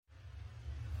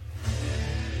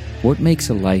What makes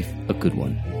a life a good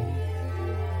one?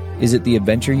 Is it the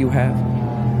adventure you have?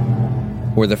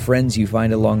 Or the friends you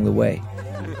find along the way?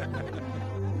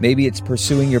 Maybe it's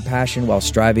pursuing your passion while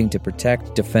striving to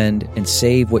protect, defend, and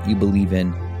save what you believe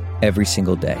in every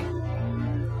single day.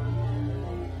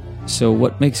 So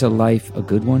what makes a life a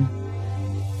good one?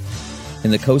 In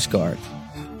the Coast Guard,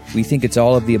 we think it's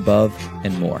all of the above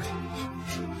and more.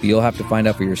 But you'll have to find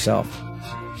out for yourself.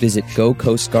 Visit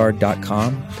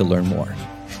gocoastguard.com to learn more.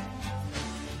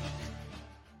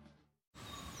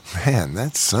 Man,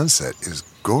 that sunset is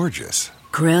gorgeous.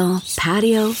 Grill,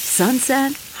 patio,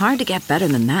 sunset. Hard to get better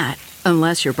than that.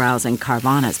 Unless you're browsing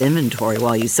Carvana's inventory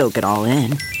while you soak it all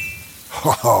in.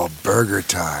 Oh, burger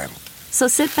time. So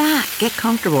sit back, get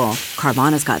comfortable.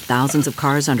 Carvana's got thousands of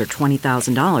cars under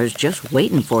 $20,000 just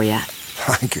waiting for you.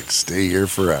 I could stay here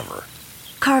forever.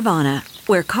 Carvana,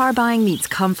 where car buying meets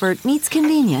comfort meets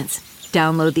convenience.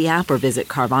 Download the app or visit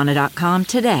Carvana.com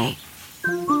today.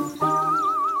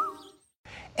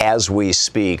 As we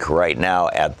speak right now,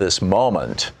 at this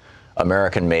moment,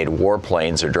 American-made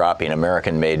warplanes are dropping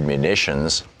American-made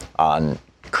munitions on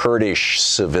Kurdish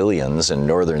civilians in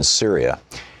northern Syria.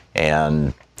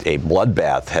 And a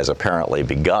bloodbath has apparently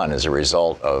begun as a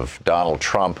result of Donald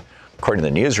Trump. According to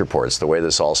the news reports, the way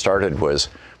this all started was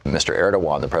Mr.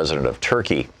 Erdogan, the president of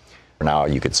Turkey, now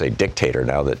you could say dictator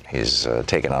now that he's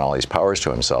taken on all these powers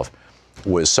to himself,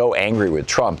 was so angry with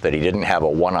Trump that he didn't have a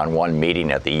one-on-one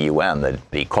meeting at the UN, that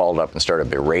he called up and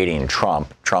started berating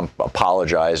Trump. Trump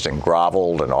apologized and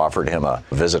groveled and offered him a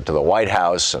visit to the White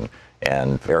House. And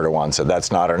Erdogan said,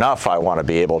 that's not enough. I want to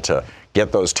be able to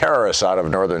get those terrorists out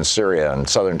of northern Syria and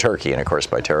southern Turkey. And of course,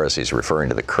 by terrorists, he's referring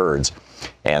to the Kurds.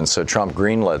 And so Trump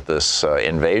greenlit this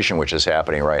invasion, which is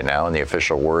happening right now. And the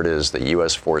official word is that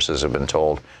U.S. forces have been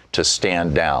told to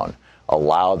stand down,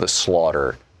 allow the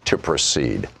slaughter to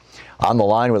proceed. On the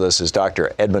line with us is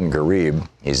Dr. Edmund Ghareeb.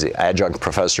 He's the adjunct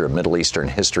professor of Middle Eastern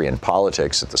history and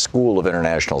politics at the School of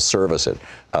International Service at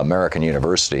American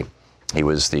University. He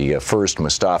was the first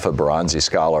Mustafa Baranzi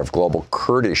Scholar of Global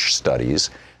Kurdish Studies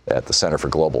at the Center for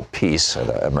Global Peace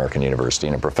at American University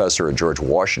and a professor at George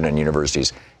Washington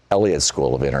University's Elliott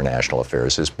School of International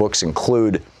Affairs. His books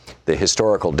include The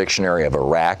Historical Dictionary of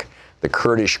Iraq, The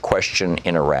Kurdish Question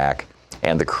in Iraq,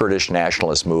 and the Kurdish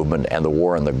Nationalist Movement and the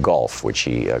War in the Gulf, which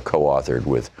he co-authored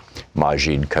with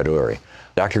Majid Kaduri.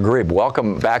 Dr. Ghareeb,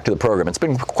 welcome back to the program. It's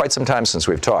been quite some time since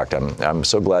we've talked. I'm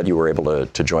so glad you were able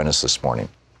to join us this morning.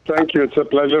 Thank you. It's a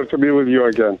pleasure to be with you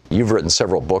again. You've written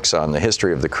several books on the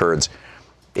history of the Kurds.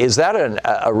 Is that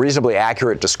a reasonably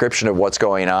accurate description of what's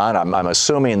going on? I'm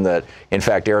assuming that, in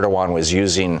fact, Erdogan was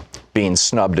using being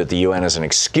snubbed at the UN as an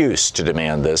excuse to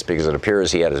demand this, because it appears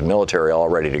he had his military all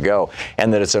ready to go,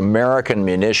 and that it's American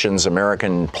munitions,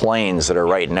 American planes that are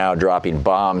right now dropping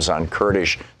bombs on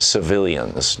Kurdish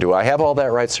civilians. Do I have all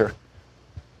that right, sir?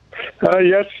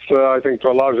 Yes, I think to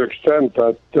a large extent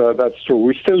that's true.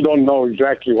 We still don't know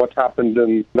exactly what happened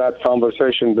in that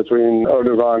conversation between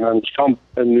Erdogan and Trump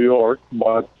in New York,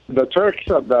 but the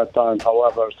Turks at that time,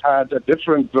 however, had a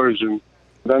different version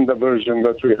than the version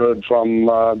that we heard from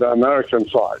the American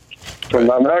side. From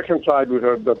the American side, we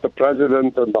heard that the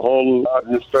president and the whole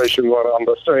administration were on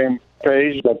the same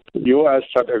page, that the U.S.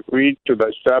 had agreed to the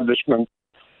establishment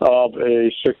of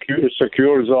a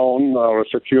secure zone or a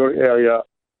secure area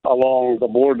along the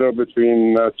border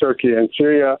between Turkey and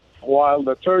Syria, while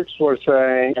the Turks were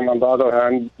saying, and on the other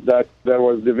hand, that there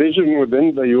was division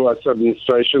within the U.S.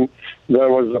 administration. There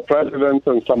was the president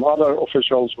and some other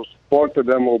officials who supported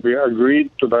them, who agreed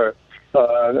to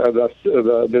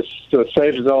this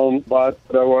safe zone, but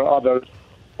there were others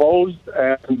opposed,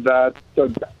 and that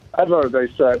ever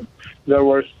they said there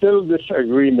were still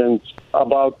disagreements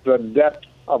about the depth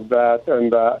of that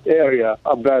and the area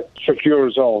of that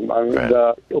secure zone. I mean,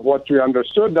 right. What we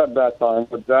understood at that time,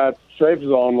 that safe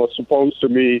zone was supposed to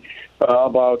be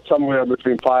about somewhere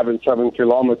between 5 and 7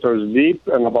 kilometers deep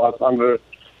and about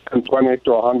 120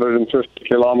 to 150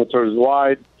 kilometers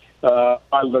wide,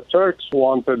 while the Turks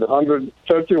wanted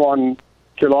 131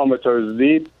 kilometers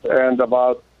deep and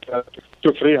about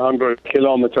to 300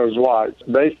 kilometers wide.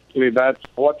 Basically, that's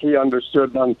what we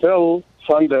understood until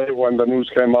Sunday, when the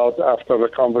news came out after the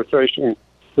conversation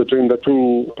between the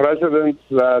two presidents,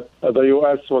 that the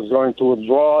U.S. was going to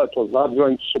withdraw. It was not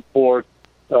going to support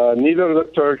neither the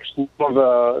Turks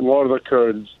nor the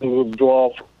Kurds to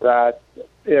withdraw from that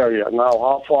area. Now,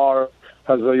 how far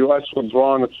has the U.S.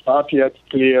 withdrawn? It's not yet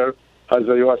clear. Has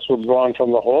the U.S. withdrawn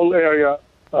from the whole area?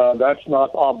 That's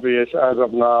not obvious as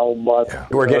of now,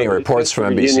 but we're getting reports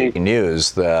from NBC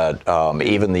News that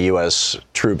even the U.S.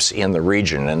 troops in the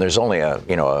region, and there's only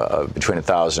between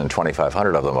 1,000 and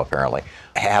 2,500 of them apparently,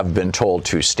 have been told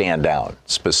to stand down.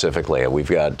 Specifically, we've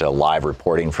got live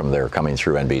reporting from there coming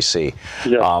through NBC.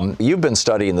 Yeah. You've been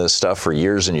studying this stuff for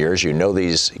years and years. You know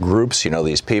these groups, you know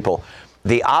these people.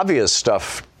 The obvious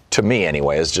stuff, to me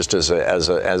anyway, is just as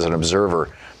an observer,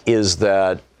 is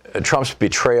that Trump's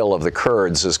betrayal of the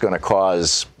Kurds is going to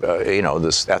cause,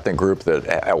 this ethnic group that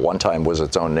at one time was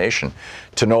its own nation,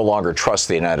 to no longer trust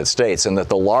the United States, and that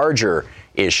the larger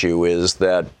issue is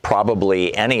that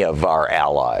probably any of our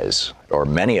allies, or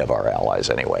many of our allies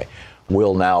anyway,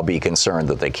 will now be concerned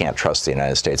that they can't trust the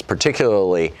United States,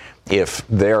 particularly if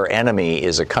their enemy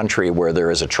is a country where there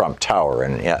is a Trump Tower.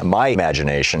 And my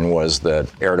imagination was that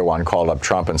Erdogan called up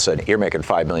Trump and said, "You're making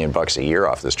 $5 million a year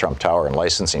off this Trump Tower and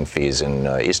licensing fees in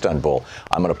Istanbul.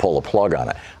 I'm going to pull the plug on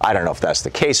it." I don't know if that's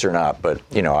the case or not, but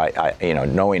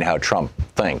knowing how Trump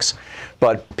thinks.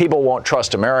 But people won't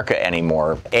trust America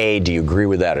anymore. A, do you agree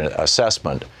with that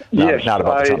assessment? Yes, not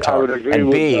about the Trump Tower. I would agree.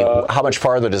 And B, with, how much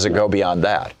farther does it go beyond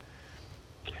that?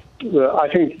 I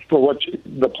think for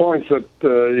the points that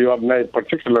you have made,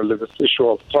 particularly this issue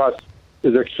of trust,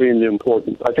 is extremely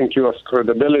important. I think U.S.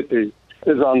 credibility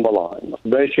is on the line.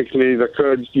 Basically, the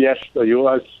Kurds, yes, the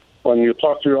U.S., when you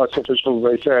talk to U.S. officials,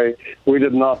 they say, we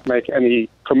did not make any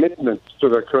commitments to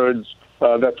the Kurds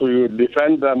that we would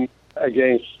defend them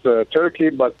against Turkey,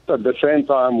 but at the same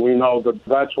time, we know that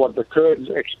that's what the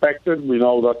Kurds expected. We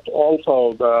know that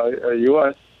also the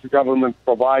U.S. government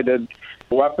provided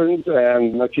weapons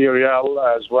and material,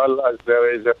 as well as there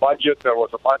was a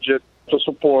budget to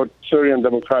support Syrian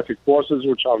Democratic Forces,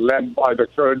 which are led by the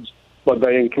Kurds, but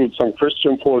they include some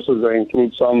Christian forces, they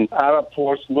include some Arab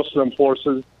forces, Muslim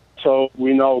forces. So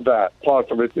we know that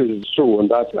part of it is true, and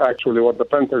that's actually what the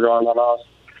Pentagon announced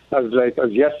as late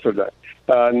as yesterday.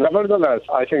 Nevertheless,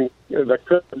 I think the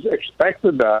Kurds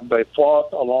expected that. They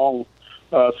fought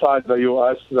alongside the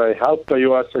U.S. They helped the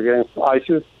U.S. against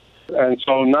ISIS. And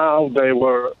so now they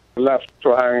were left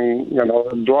to hang,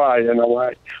 dry in a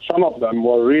way. Some of them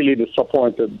were really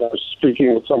disappointed. I was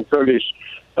speaking with some Kurdish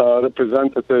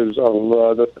representatives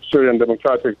of the Syrian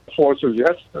Democratic Forces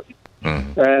yesterday,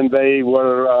 and they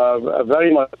were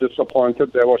very much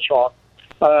disappointed. They were shocked.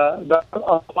 That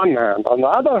on one hand. On the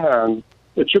other hand,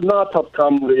 it should not have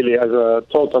come really as a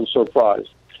total surprise.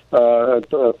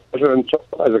 President Trump,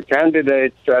 as a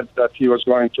candidate, said that he was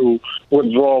going to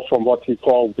withdraw from what he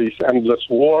called these endless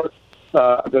wars.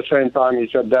 At the same time, he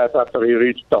said that after he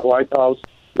reached the White House.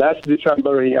 Last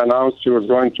December, he announced he was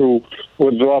going to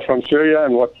withdraw from Syria,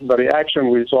 and what the reaction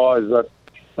we saw is that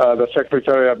the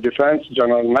Secretary of Defense,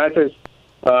 General Mattis,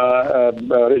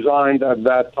 resigned at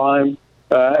that time.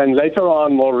 And later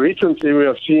on, more recently, we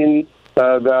have seen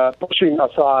the pushing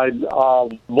aside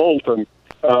of Bolton,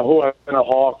 who has been a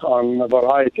hawk on a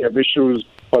variety of issues,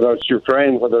 whether it's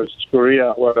Ukraine, whether it's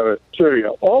Korea, whether it's Syria.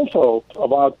 Also,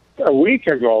 about a week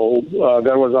ago,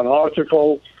 there was an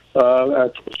article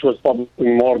which was published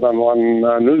in more than one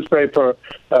newspaper,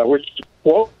 which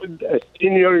quoted a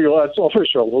senior U.S.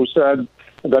 official who said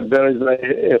that there is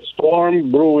a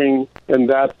storm brewing in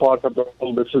that part of the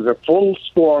world. This is a full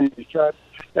storm, he said,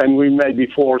 and we may be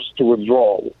forced to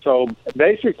withdraw. So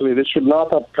basically, this should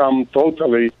not have come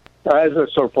totally as a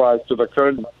surprise to the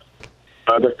Kurds.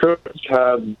 The Kurds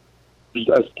have,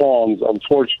 as pawns,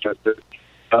 unfortunately,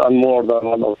 on more than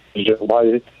one occasion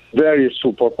by various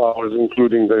superpowers,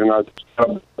 including the United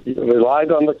States,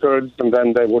 relied on the Kurds, and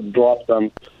then they would drop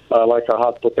them like a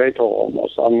hot potato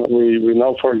almost. We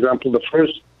know, for example, the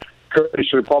first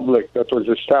Kurdish republic that was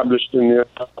established in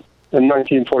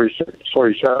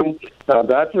 1946-47,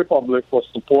 that republic was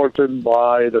supported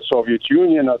by the Soviet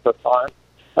Union at the time.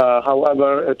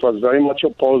 However, it was very much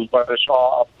opposed by the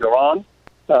Shah of Iran,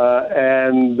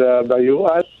 and the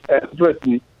U.S. and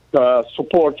Britain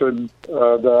supported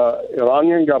the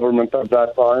Iranian government at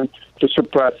that time to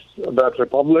suppress that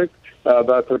republic.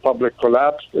 That republic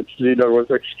collapsed. Its leader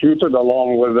was executed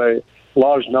along with a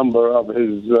large number of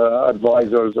his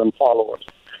advisors and followers.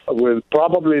 With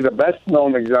probably the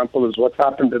best-known example is what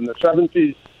happened in the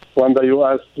 70s when the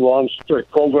U.S. launched a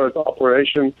covert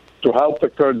operation to help the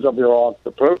Kurds of Iraq.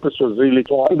 The purpose was really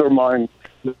to undermine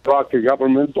the Iraqi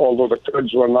government, although the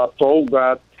Kurds were not told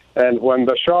that. And when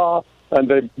the Shah,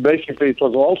 it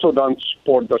was also done to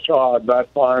support the Shah at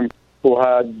that time, who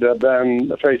had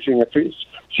been facing a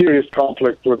serious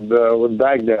conflict with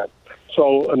Baghdad.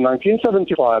 So in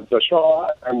 1975, the Shah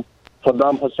and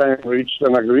Saddam Hussein reached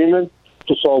an agreement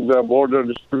to solve their border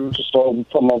disputes, to solve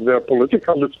some of their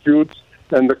political disputes,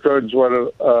 and the Kurds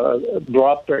were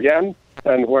dropped again.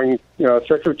 And when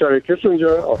Secretary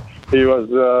Kissinger, he was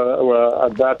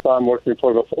at that time working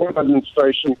for the Ford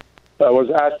administration,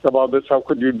 was asked about this, how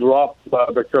could you drop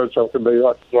the Kurds, how could the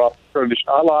U.S. drop Kurdish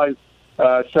allies,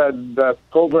 said that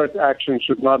covert action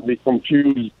should not be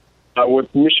confused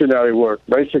with missionary work.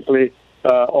 Basically,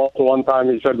 also one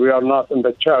time he said, we are not in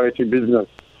the charity business.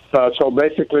 So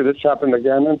basically this happened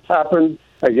again, and it happened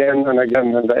again and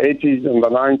again in the 80s and the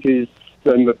 90s.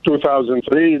 In the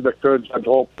 2003, the Kurds had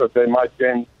hoped that they might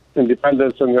gain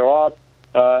independence in Iraq,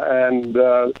 and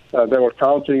they were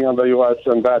counting on the U.S.,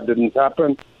 and that didn't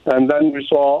happen. And then we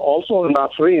saw also in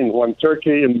Afrin, when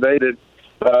Turkey invaded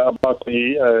about a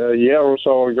year or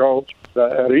so ago,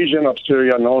 the region of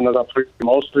Syria known as Afrin,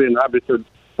 mostly inhabited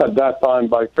at that time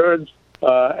by Kurds,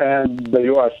 and the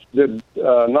U.S. did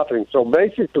nothing. So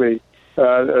basically,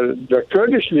 the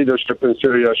Kurdish leadership in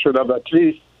Syria should have at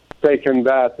least taken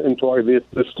that into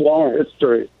this long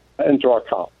history into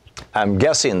account. I'm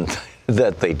guessing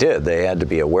that they did. They had to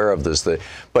be aware of this.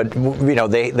 But,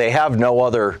 they have no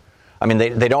other. I mean,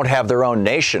 they don't have their own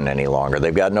nation any longer.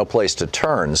 They've got no place to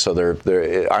turn. So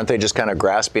aren't they just kind of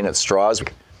grasping at straws?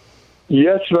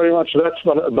 Yes, very much. That's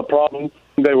the problem.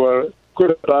 They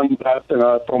could have done that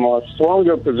from a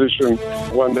stronger position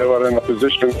when they were in a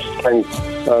position of strength.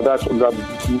 That would have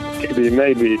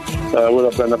maybe would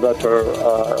have been a better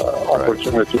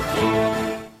opportunity.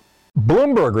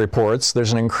 Bloomberg reports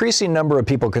there's an increasing number of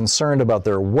people concerned about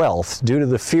their wealth due to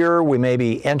the fear we may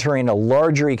be entering a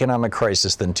larger economic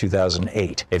crisis than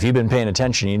 2008. If you've been paying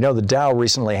attention, you know the Dow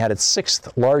recently had its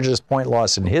 6th largest point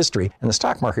loss in history, and the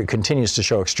stock market continues to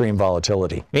show extreme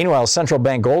volatility. Meanwhile, central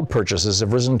bank gold purchases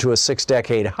have risen to a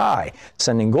 6-decade high,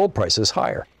 sending gold prices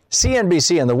higher.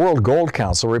 CNBC and the World Gold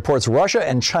Council reports Russia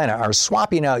and China are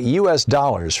swapping out U.S.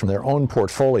 dollars from their own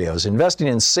portfolios, investing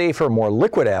in safer, more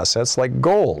liquid assets like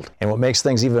gold. And what makes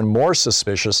things even more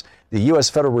suspicious, the U.S.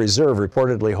 Federal Reserve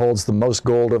reportedly holds the most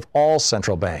gold of all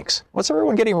central banks. What's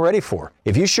everyone getting ready for?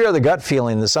 If you share the gut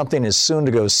feeling that something is soon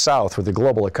to go south with the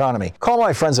global economy, call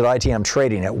my friends at ITM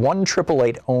Trading at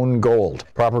 1-888-OWN-GOLD.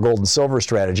 Proper gold and silver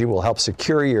strategy will help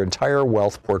secure your entire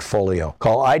wealth portfolio.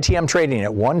 Call ITM Trading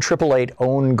at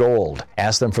 1-888-OWN-GOLD.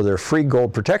 Ask them for their free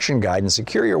gold protection guide and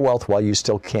secure your wealth while you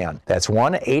still can. That's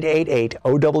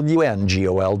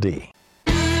 1-888-OWN-GOLD.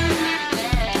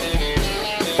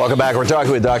 Welcome back. We're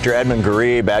talking with Dr. Edmund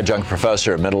Ghareeb, adjunct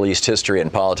professor of Middle East history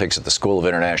and politics at the School of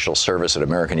International Service at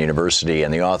American University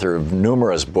and the author of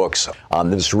numerous books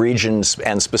on this region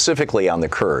and specifically on the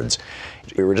Kurds.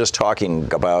 We were just talking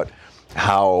about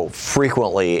how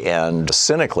frequently and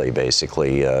cynically,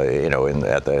 basically, in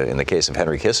the case of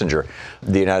Henry Kissinger,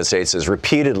 the United States has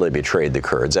repeatedly betrayed the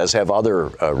Kurds, as have other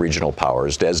regional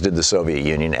powers, as did the Soviet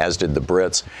Union, as did the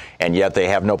Brits, and yet they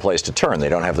have no place to turn. They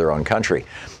don't have their own country.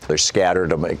 They're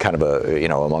scattered kind of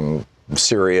among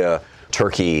Syria,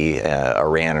 Turkey,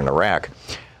 Iran, and Iraq.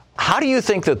 How do you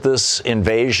think that this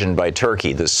invasion by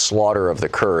Turkey, this slaughter of the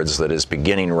Kurds that is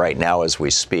beginning right now as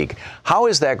we speak, how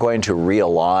is that going to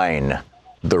realign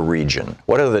the region?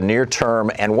 What are the near-term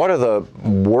and what are the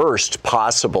worst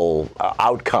possible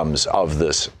outcomes of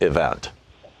this event?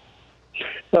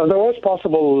 The worst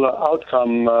possible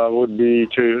outcome would be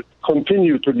to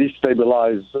continue to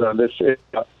destabilize this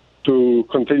area, to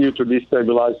continue to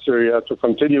destabilize Syria, to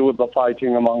continue with the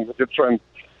fighting among the different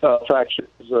factions,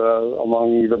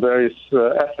 among the various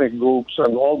ethnic groups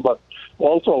and all, but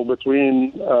also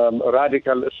between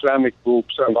radical Islamic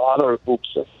groups and other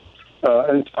groups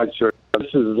inside Syria.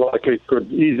 This is like it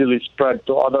could easily spread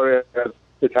to other areas.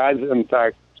 It has, in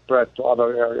fact, spread to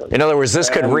other areas. In other words,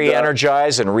 this could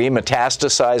re-energize and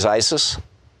re-metastasize ISIS?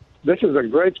 This is a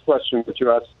great question that you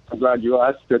asked. I'm glad you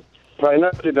asked it.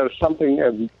 Primarily, there's something,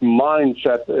 a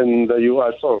mindset in the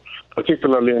U.S., or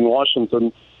particularly in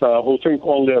Washington, who think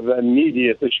only of the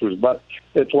immediate issues. But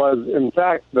it was, in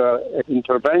fact, the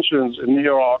interventions in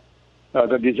Iraq,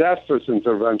 the disastrous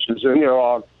interventions in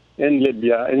Iraq, in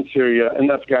Libya, in Syria,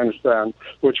 in Afghanistan,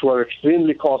 which were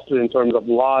extremely costly in terms of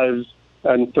lives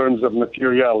and in terms of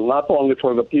material, not only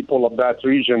for the people of that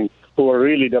region who were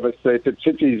really devastated.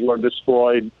 Cities were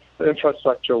destroyed.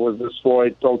 Infrastructure was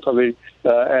destroyed totally,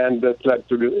 and it led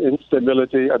to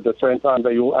instability. At the same time, the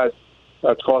U.S.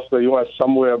 Cost the U.S.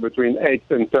 somewhere between $8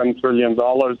 and $10 trillion,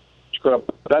 which could have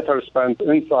been better spent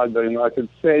inside the United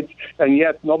States, and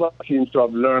yet nobody seems to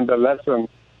have learned a lesson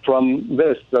from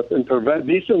this, that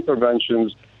these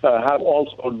interventions have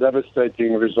also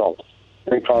devastating results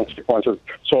and consequences.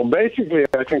 So basically,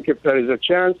 I think if there is a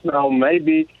chance now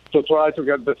maybe to try to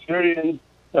get the Syrian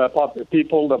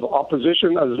people, the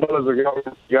opposition, as well as the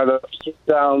government together, sit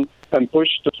down and push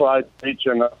to try to reach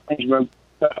an arrangement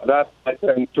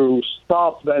and to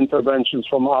stop the interventions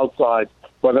from outside,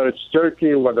 whether it's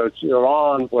Turkey, whether it's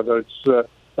Iran, whether it's the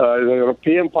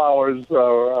European powers,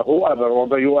 whoever, or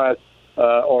the U.S.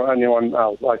 Or anyone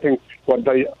else. I think what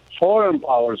the foreign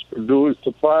powers could do is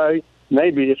to try,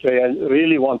 maybe if they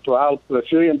really want to help the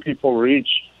Syrian people reach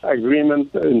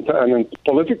agreement and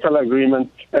political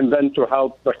agreement, and then to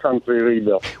help the country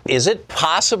rebuild. Is it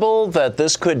possible that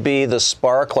this could be the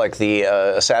spark, like the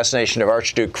assassination of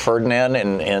Archduke Ferdinand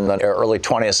in the early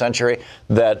 20th century,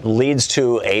 that leads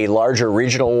to a larger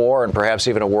regional war and perhaps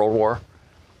even a world war?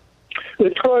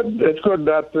 It could.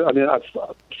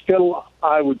 Still,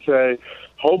 I would say,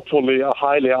 hopefully,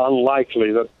 highly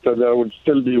unlikely that there would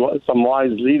still be some wise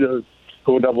leaders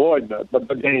who would avoid that. But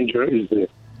the danger is there.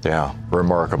 Yeah,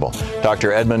 remarkable.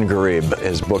 Dr. Edmund Ghareeb,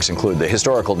 his books include The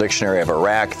Historical Dictionary of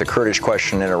Iraq, The Kurdish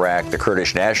Question in Iraq, The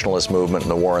Kurdish Nationalist Movement,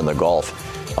 and the War in the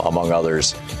Gulf, among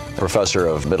others. Professor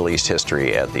of Middle East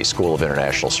History at the School of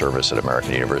International Service at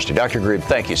American University. Dr. Ghareeb,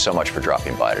 thank you so much for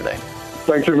dropping by today.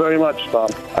 Thank you very much, Tom.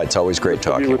 It's always great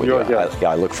talking with you.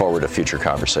 I look forward to future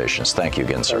conversations. Thank you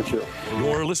again, sir. Thank you.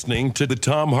 You're listening to the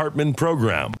Thom Hartmann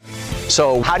Program.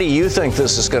 So how do you think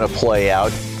this is going to play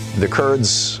out? The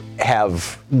Kurds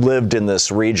have lived in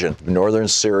this region, northern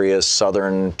Syria,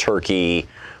 southern Turkey,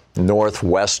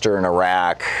 northwestern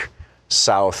Iraq,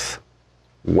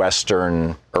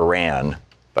 southwestern Iran,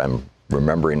 if I'm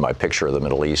remembering my picture of the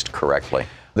Middle East correctly.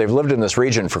 They've lived in this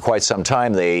region for quite some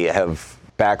time. They have,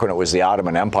 back when it was the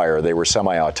Ottoman Empire, they were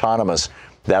semi-autonomous.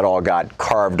 That all got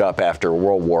carved up after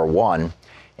World War I,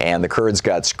 and the Kurds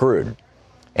got screwed.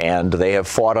 And they have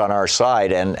fought on our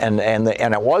side, and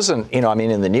it wasn't,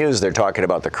 in the news they're talking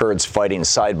about the Kurds fighting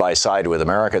side by side with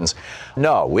Americans.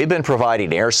 No, we've been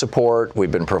providing air support, we've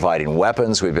been providing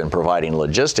weapons, we've been providing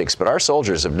logistics, but our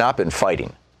soldiers have not been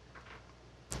fighting.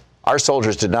 Our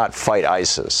soldiers did not fight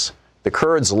ISIS. The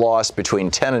Kurds lost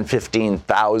between 10 and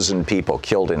 15,000 people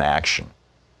killed in action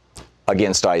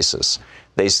against ISIS.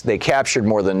 They captured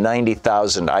more than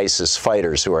 90,000 ISIS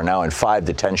fighters who are now in 5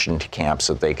 detention camps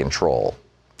that they control.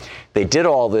 They did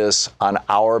all this on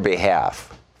our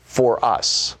behalf, for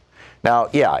us. Now,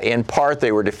 yeah, in part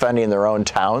they were defending their own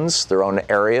towns, their own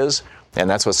areas, and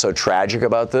that's what's so tragic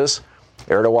about this.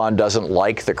 Erdogan doesn't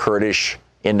like the Kurdish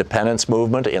independence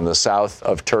movement in the south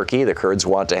of Turkey. The Kurds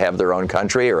want to have their own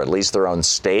country, or at least their own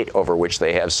state, over which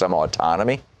they have some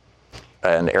autonomy.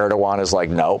 And Erdogan is like,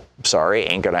 no, sorry,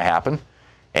 ain't going to happen,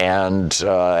 and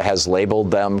has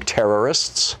labeled them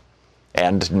terrorists.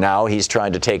 And now he's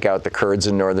trying to take out the Kurds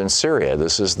in northern Syria.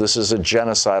 This is a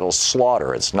genocidal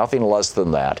slaughter. It's nothing less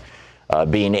than that,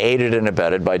 being aided and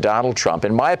abetted by Donald Trump,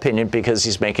 in my opinion, because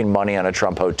he's making money on a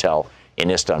Trump hotel in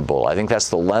Istanbul. I think that's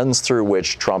the lens through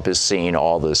which Trump is seeing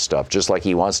all this stuff. Just like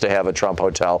he wants to have a Trump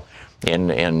hotel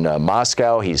in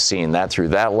Moscow, he's seeing that through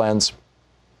that lens.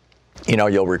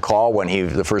 You'll recall when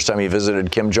the first time he visited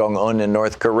Kim Jong-un in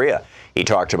North Korea, he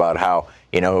talked about how,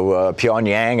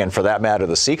 Pyongyang, and for that matter,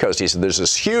 the seacoast, he said there's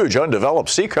this huge undeveloped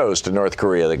seacoast in North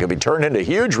Korea that could be turned into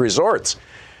huge resorts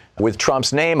with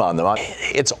Trump's name on them.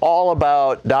 It's all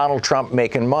about Donald Trump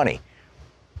making money.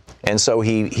 And so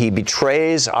he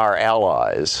betrays our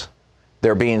allies.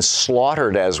 They're being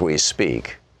slaughtered as we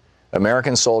speak.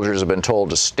 American soldiers have been told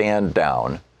to stand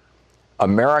down.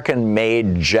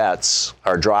 American-made jets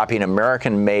are dropping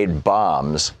American-made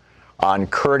bombs on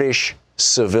Kurdish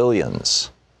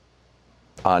civilians,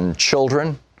 on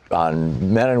children,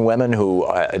 on men and women who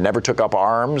never took up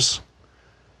arms.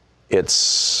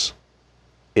 It's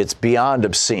beyond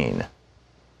obscene.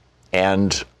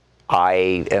 And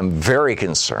I am very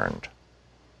concerned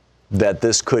that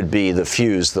this could be the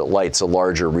fuse that lights a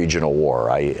larger regional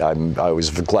war. I was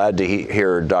glad to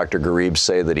hear Dr. Ghareeb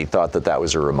say that he thought that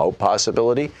was a remote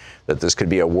possibility, that this could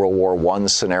be a World War I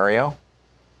scenario.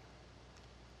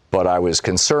 But I was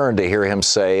concerned to hear him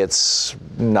say it's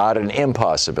not an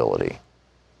impossibility.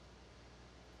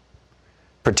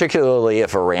 Particularly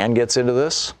if Iran gets into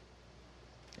this,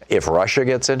 if Russia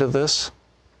gets into this,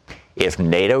 if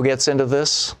NATO gets into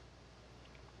this.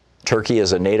 Turkey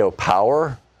is a NATO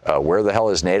power. Where the hell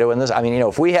is NATO in this?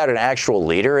 If we had an actual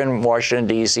leader in Washington,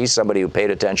 D.C., somebody who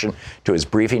paid attention to his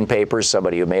briefing papers,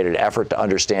 somebody who made an effort to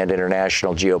understand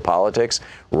international geopolitics,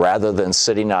 rather than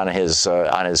sitting on his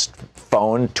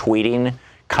phone tweeting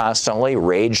constantly,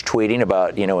 rage tweeting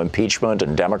about, impeachment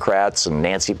and Democrats and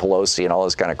Nancy Pelosi and all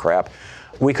this kind of crap,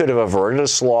 we could have averted a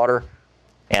slaughter,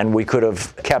 and we could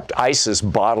have kept ISIS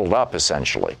bottled up,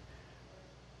 essentially.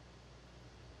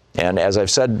 And as I've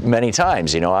said many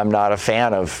times, I'm not a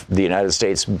fan of the United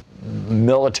States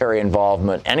military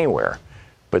involvement anywhere.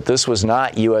 But this was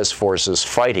not U.S. forces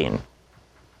fighting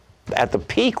At the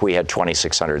peak, we had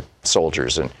 2,600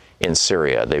 soldiers in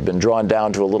Syria. They've been drawn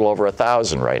down to a little over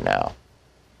 1,000 right now.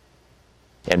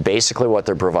 And basically what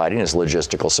they're providing is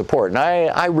logistical support. And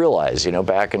I realize,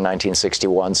 back in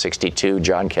 1961, 62,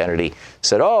 John Kennedy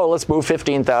said, oh, let's move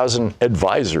 15,000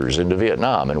 advisors into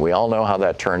Vietnam. And we all know how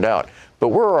that turned out. But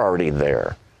we're already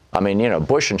there. I mean,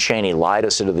 Bush and Cheney lied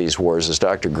us into these wars, as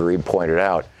Dr. Ghareeb pointed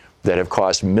out, that have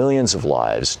cost millions of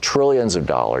lives, trillions of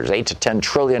dollars, $8 to $10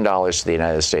 trillion to the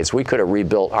United States. We could have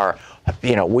rebuilt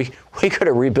we could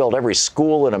have rebuilt every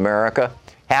school in America,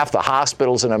 half the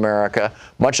hospitals in America,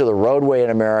 much of the roadway in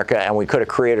America, and we could have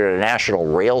created a national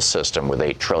rail system with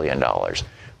 $8 trillion.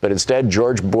 But instead,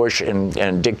 George Bush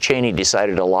and Dick Cheney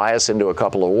decided to lie us into a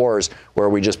couple of wars where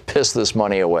we just pissed this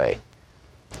money away.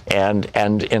 And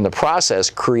in the process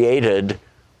created,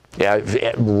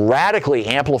 radically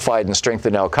amplified and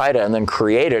strengthened al-Qaeda, and then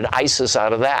created ISIS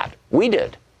out of that. We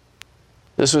did.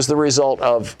 This was the result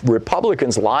of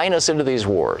Republicans lying us into these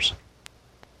wars.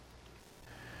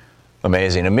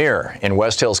 Amazing. Amir in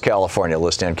West Hills, California,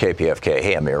 listening on KPFK.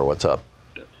 Hey, Amir, what's up?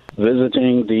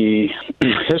 Visiting the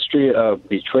history of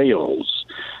betrayals,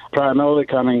 primarily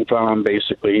coming from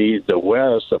basically the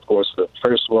West. Of course, the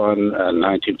first one,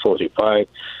 1945,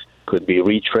 could be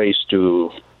retraced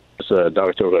to, as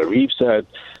Dr. Ghareeb said,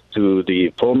 to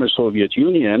the former Soviet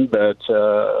Union. But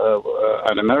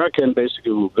an American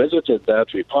basically who visited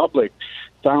that republic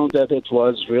found that it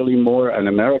was really more an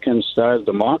American-style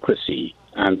democracy,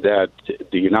 and that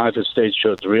the United States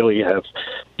should really have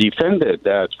defended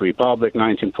that republic,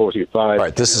 1945.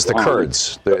 Right, this is the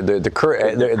Kurds.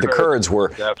 The Kurds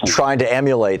were trying to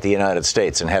emulate the United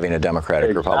States and having a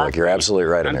democratic republic. You're absolutely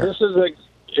right, Amir. And this is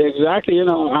exactly,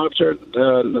 after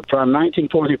from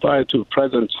 1945 to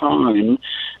present time,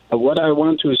 what I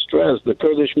want to stress, the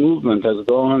Kurdish movement has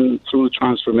gone through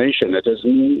transformation. It is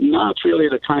not really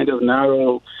the kind of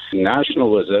narrow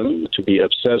nationalism to be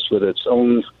obsessed with its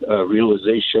own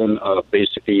realization of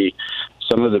basically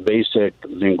some of the basic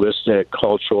linguistic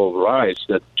cultural rights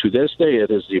that to this day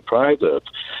it is deprived of.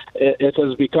 It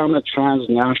has become a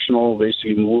transnational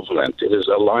basically movement. It is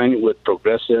aligned with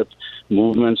progressive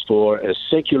movements for a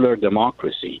secular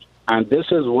democracy. And this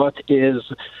is what is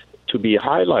to be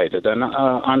highlighted. And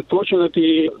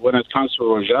unfortunately, when it comes to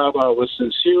Rojava,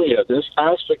 Western Syria, this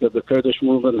aspect of the Kurdish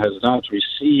movement has not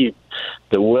received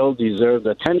the well-deserved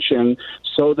attention,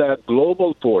 so that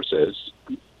global forces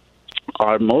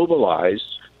are mobilized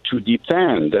to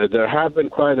defend. There have been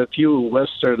quite a few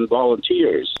Western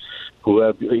volunteers who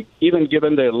have even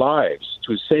given their lives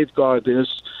to safeguard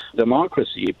this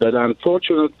democracy. But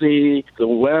unfortunately, the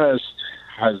West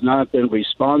has not been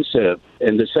responsive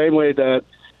in the same way that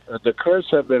the Kurds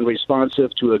have been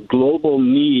responsive to a global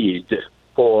need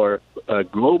for a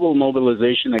global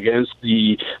mobilization against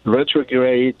the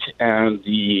retrograde and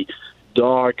the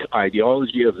dark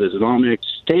ideology of the Islamic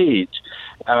State.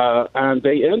 And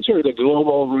they entered the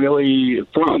global really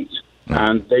front,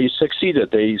 and they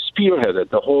succeeded. They spearheaded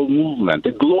the whole movement,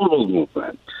 the global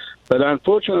movement. But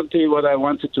unfortunately, what I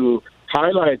wanted to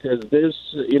highlight is this,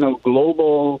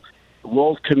 global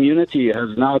world community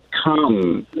has not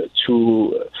come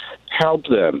to help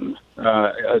them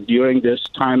during this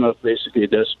time of basically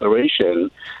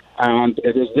desperation. And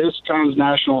it is this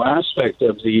transnational aspect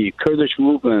of the Kurdish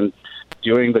movement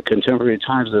during the contemporary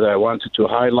times that I wanted to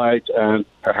highlight, and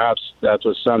perhaps that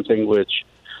was something which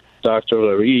Dr.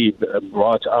 Ghareeb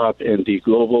brought up in the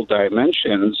global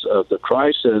dimensions of the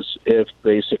crisis if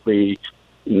basically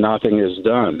nothing is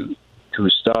done to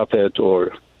stop it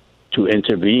or to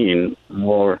intervene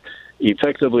more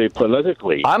effectively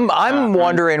politically. I'm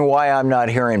wondering why I'm not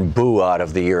hearing boo out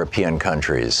of the European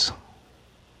countries.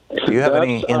 Do you have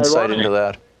any insight into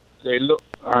that?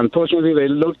 Unfortunately, they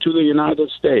look to the United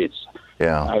States.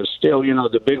 Yeah. Still,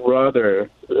 the big brother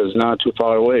is not too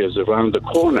far away, is around the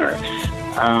corner.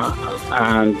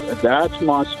 And that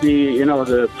must be,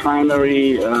 the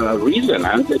primary reason.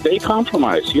 And they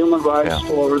compromise. Human rights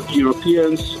for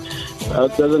Europeans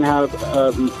doesn't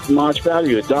have much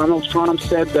value. Donald Trump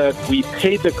said that we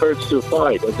paid the Kurds to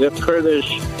fight, as if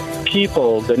Kurdish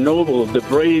people, the noble, the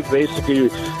brave,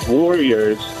 basically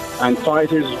warriors and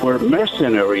fighters were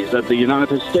mercenaries of the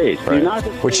United States. Right.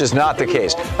 Which is not the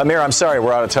case. Amir, I'm sorry,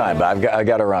 we're out of time, but I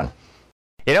got to run.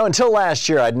 Until last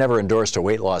year, I'd never endorsed a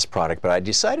weight loss product, but I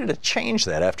decided to change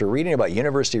that after reading about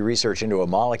university research into a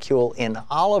molecule in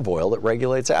olive oil that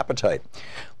regulates appetite.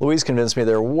 Louise convinced me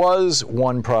there was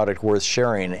one product worth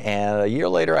sharing, and a year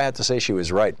later, I had to say she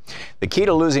was right. The key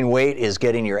to losing weight is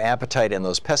getting your appetite and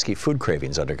those pesky food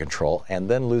cravings under control, and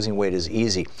then losing weight is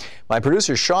easy. My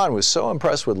producer, Sean, was so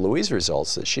impressed with Louise's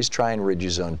results that she's trying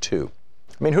Riduzone too.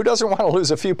 I mean, who doesn't want to lose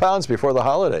a few pounds before the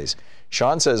holidays?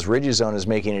 Sean says Riduzone is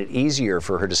making it easier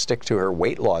for her to stick to her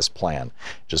weight loss plan.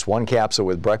 Just one capsule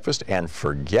with breakfast and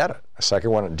forget it. A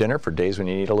second one at dinner for days when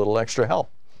you need a little extra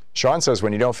help. Sean says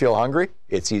when you don't feel hungry,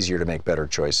 it's easier to make better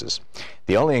choices.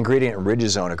 The only ingredient in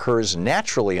Riduzone occurs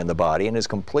naturally in the body and is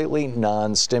completely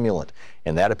non-stimulant.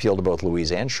 And that appealed to both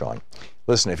Louise and Sean.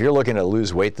 Listen, if you're looking to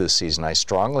lose weight this season, I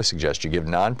strongly suggest you give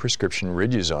non-prescription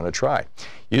Riduzone a try.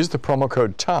 Use the promo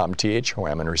code TOM,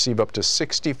 T-H-O-M, and receive up to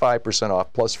 65%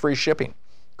 off plus free shipping.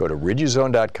 Go to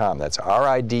riduzone.com. That's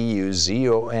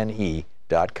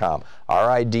riduzone.com.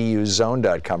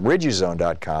 riduzone.com.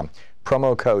 riduzone.com.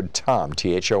 Promo code TOM,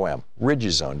 T-H-O-M,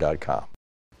 riduzone.com.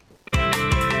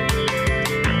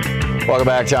 Welcome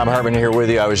back. Thom Hartmann here with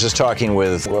you. I was just talking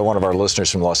with one of our listeners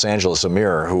from Los Angeles,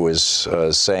 Amir, who was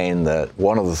saying that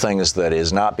one of the things that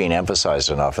is not being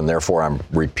emphasized enough, and therefore I'm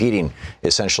repeating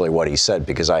essentially what he said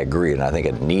because I agree and I think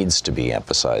it needs to be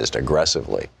emphasized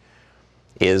aggressively,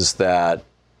 is that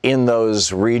in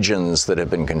those regions that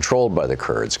have been controlled by the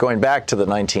Kurds, going back to the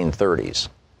 1930s,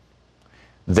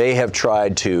 they have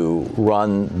tried to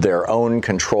run their own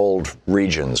controlled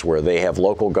regions where they have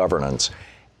local governance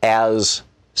as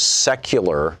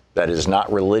secular, that is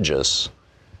not religious,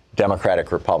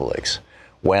 democratic republics.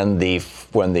 When the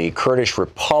Kurdish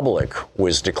Republic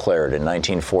was declared in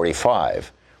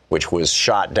 1945, which was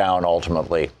shot down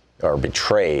ultimately or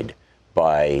betrayed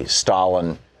by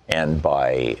Stalin and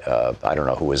by, I don't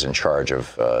know who was in charge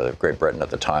of Great Britain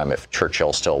at the time, if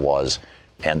Churchill still was,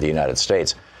 and the United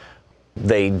States,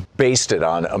 they based it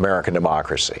on American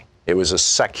democracy. It was a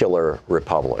secular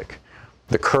republic.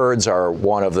 The Kurds are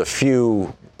one of the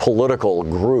few political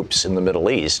groups in the Middle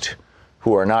East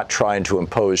who are not trying to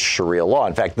impose Sharia law.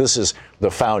 In fact, this is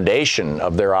the foundation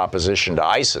of their opposition to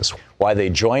ISIS, why they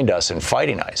joined us in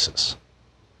fighting ISIS,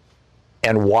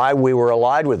 and why we were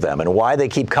allied with them, and why they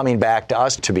keep coming back to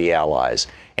us to be allies.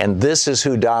 And this is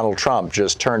who Donald Trump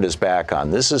just turned his back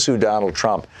on. This is who Donald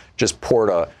Trump just poured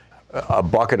a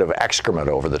bucket of excrement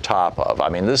over the top of. I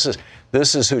mean, this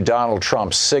is who Donald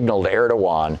Trump signaled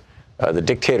Erdogan, the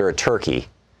dictator of Turkey,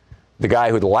 the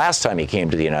guy who the last time he came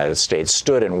to the United States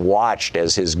stood and watched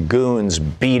as his goons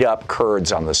beat up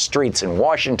Kurds on the streets in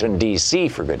Washington, D.C.,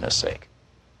 for goodness sake.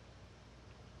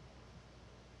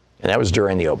 And that was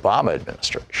during the Obama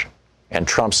administration. And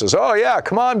Trump says, oh, yeah,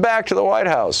 come on back to the White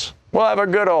House. We'll have a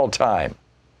good old time.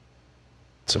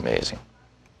 It's amazing.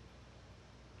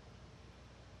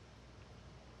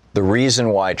 The reason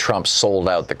why Trump sold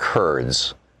out the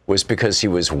Kurds was because he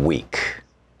was weak.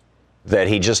 That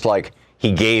he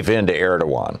he gave in to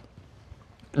Erdogan.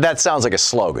 That sounds like a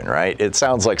slogan, right? It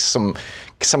sounds like some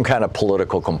kind of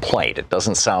political complaint. It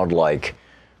doesn't sound like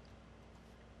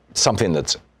something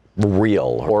that's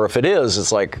real. Or if it is,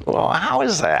 it's like, well, how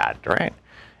is that, right?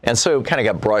 And so it kind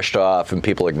of got brushed off and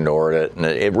people ignored it. And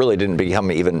it really didn't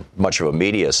become even much of a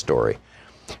media story.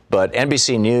 But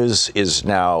NBC News is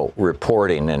now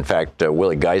reporting, in fact,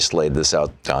 Willie Geist laid this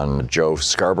out on Joe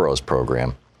Scarborough's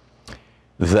program,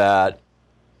 that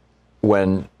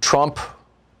when Trump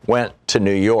went to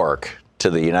New York to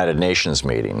the United Nations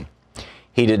meeting,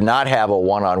 he did not have a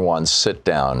one-on-one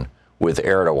sit-down with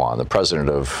Erdogan, the president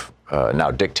of,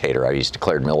 now dictator, he's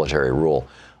declared military rule,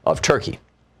 of Turkey.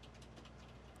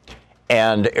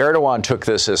 And Erdogan took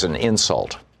this as an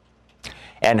insult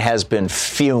and has been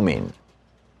fuming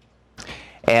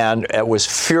and was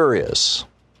furious.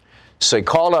 So he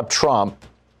called up Trump.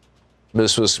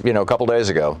 This was, a couple days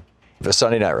ago,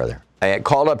 Sunday night rather. I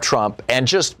called up Trump and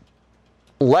just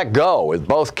let go with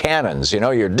both cannons.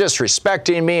 You're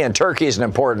disrespecting me, and Turkey's an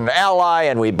important ally,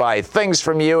 and we buy things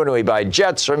from you, and we buy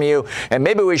jets from you, and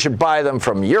maybe we should buy them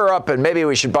from Europe, and maybe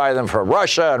we should buy them from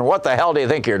Russia, and what the hell do you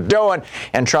think you're doing?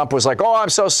 And Trump was like, oh, I'm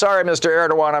so sorry, Mr.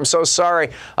 Erdogan, I'm so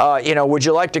sorry. Would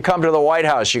you like to come to the White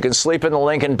House? You can sleep in the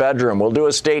Lincoln bedroom. We'll do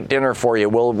a state dinner for you.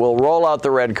 We'll roll out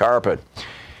the red carpet.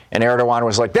 And Erdogan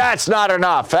was like, that's not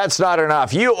enough. That's not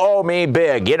enough. You owe me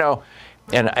big,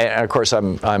 And of course,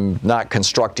 I'm not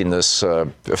constructing this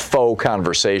faux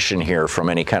conversation here from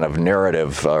any kind of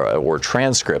narrative or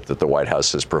transcript that the White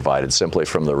House has provided, simply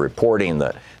from the reporting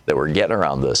that we're getting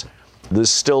around this. This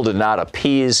still did not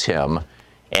appease him.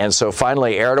 And so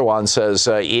finally, Erdogan says,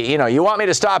 you want me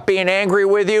to stop being angry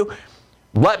with you?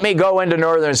 Let me go into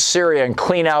northern Syria and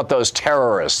clean out those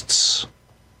terrorists,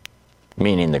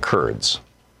 meaning the Kurds.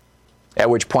 At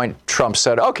which point Trump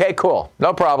said, okay, cool,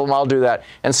 no problem, I'll do that.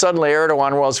 And suddenly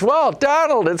Erdogan was, well,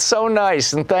 Donald, it's so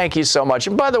nice, and thank you so much.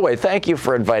 And by the way, thank you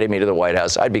for inviting me to the White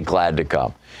House. I'd be glad to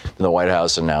come. And the White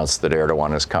House announced that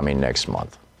Erdogan is coming next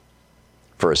month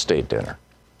for a state dinner.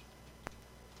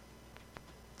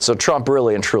 So Trump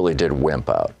really and truly did wimp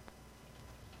out.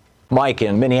 Mike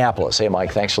in Minneapolis. Hey,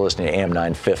 Mike, thanks for listening to AM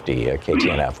 950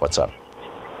 KTNF. What's up?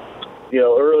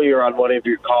 Earlier on one of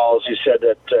your calls, you said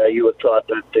that you had thought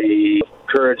that the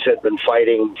Kurds had been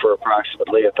fighting for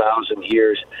approximately 1,000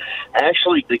 years.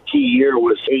 Actually, the key year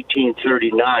was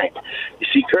 1839. You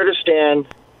see, Kurdistan,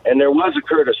 and there was a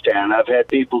Kurdistan. I've had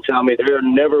people tell me there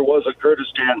never was a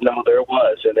Kurdistan. No, there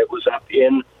was, and it was up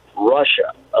in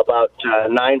Russia, about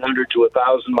 900 to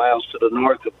 1,000 miles to the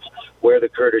north of where the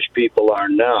Kurdish people are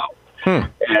now.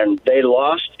 And they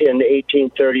lost in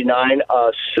 1839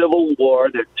 a civil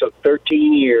war that took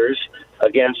 13 years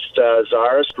against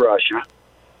Tsarist Russia,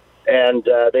 and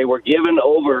they were given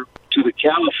over to the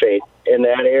caliphate in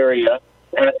that area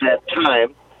at that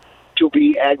time to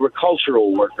be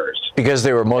agricultural workers. Because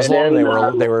they were Muslim,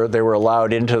 then, they were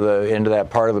allowed into that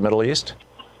part of the Middle East?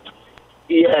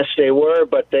 Yes, they were,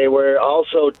 but they were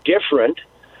also different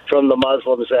from the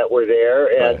Muslims that were there,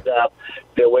 and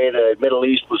the way the Middle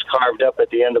East was carved up at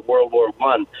the end of World War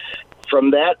I.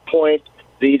 From that point,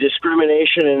 the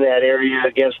discrimination in that area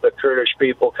against the Kurdish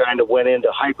people kind of went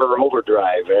into hyper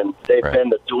overdrive, and they've been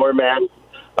the doormat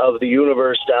of the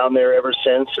universe down there ever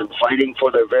since, and fighting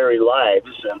for their very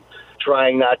lives and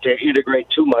trying not to integrate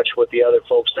too much with the other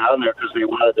folks down there because they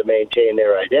wanted to maintain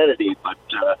their identity. But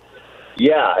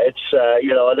yeah, it's,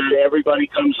 and then everybody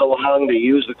comes along, they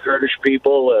use the Kurdish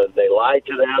people, they lie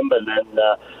to them, and then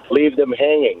leave them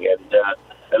hanging. And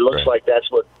it looks like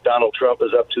that's what Donald Trump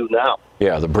is up to now.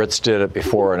 Yeah, the Brits did it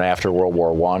before and after World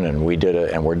War I, and we did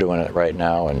it, and we're doing it right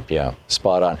now, and yeah,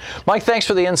 spot on. Mike, thanks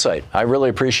for the insight. I really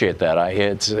appreciate that.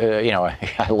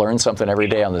 I learn something every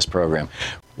day on this program.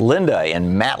 Linda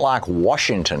in Matlock,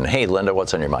 Washington. Hey, Linda,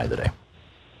 what's on your mind today?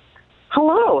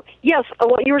 Hello. Yes,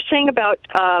 what you were saying about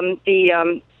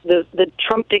the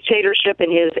Trump dictatorship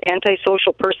and his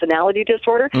antisocial personality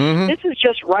disorder. This is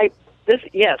just right.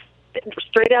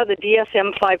 Straight out of the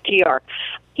DSM-5 TR.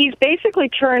 He's basically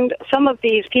turned some of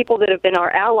these people that have been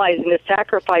our allies into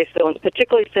sacrifice zones,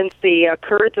 particularly since the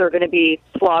Kurds are going to be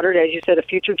slaughtered, as you said, a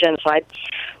future genocide.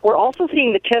 We're also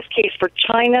seeing the test case for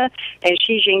China and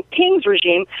Xi Jinping's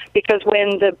regime, because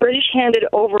when the British handed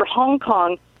over Hong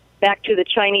Kong back to the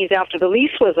Chinese after the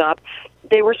lease was up,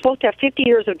 they were supposed to have 50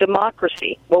 years of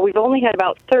democracy. Well, we've only had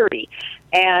about 30.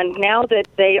 And now that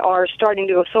they are starting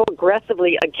to go so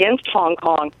aggressively against Hong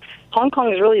Kong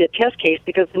is really the test case,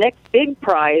 because the next big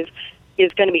prize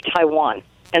is going to be Taiwan.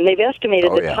 And they've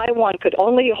estimated that Taiwan could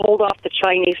only hold off the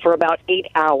Chinese for about 8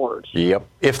 hours. Yep,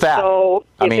 if that. So,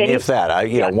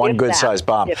 one good-sized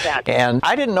bomb. And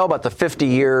I didn't know about the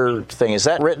 50-year thing. Is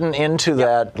that written into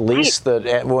that lease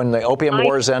that when the Opium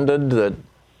Wars ended?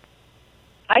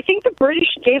 I think the British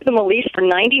gave them a lease for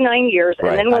 99 years,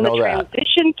 and then when the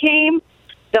transition came,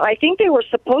 I think they were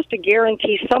supposed to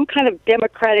guarantee some kind of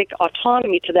democratic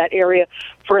autonomy to that area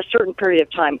for a certain period of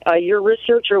time. Your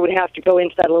researcher would have to go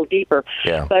into that a little deeper.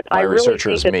 Yeah, but my I really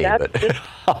researcher think is that me, but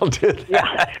I'll do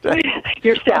that. Yeah,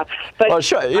 your staff. But well,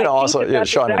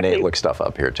 Sean and Nate look stuff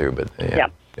up here too. But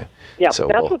yeah. So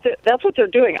that's what they're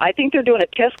doing. I think they're doing a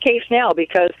test case now,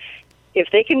 because if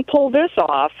they can pull this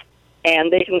off,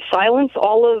 and they can silence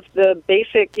all of the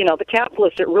basic, the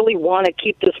capitalists that really want to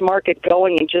keep this market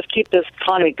going and just keep this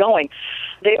economy going,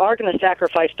 they are going to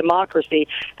sacrifice democracy.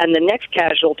 And the next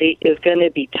casualty is going to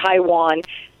be Taiwan.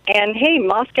 And, hey,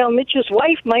 Moscow Mitch's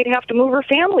wife might have to move her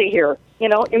family here,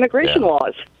 immigration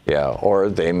laws. Yeah, or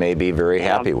they may be very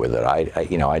happy with it.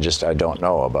 I don't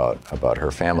know about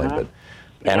her family. But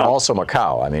and also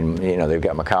Macau. I mean, they've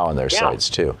got Macau on their sites,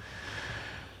 too.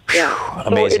 Yeah,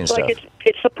 amazing so stuff.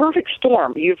 It's the perfect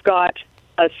storm. You've got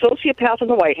a sociopath in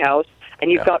the White House,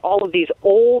 and you've got all of these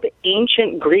old,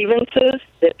 ancient grievances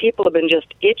that people have been just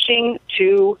itching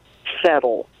to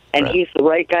settle. And he's the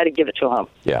right guy to give it to them.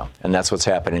 Yeah, and that's what's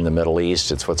happening in the Middle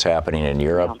East. It's what's happening in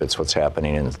Europe. It's what's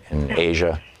happening in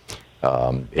Asia.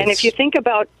 And if you think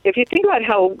about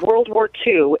how World War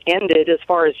II ended, as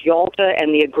far as Yalta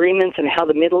and the agreements, and how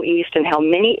the Middle East and how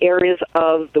many areas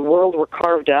of the world were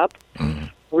carved up.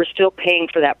 We're still paying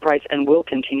for that price, and will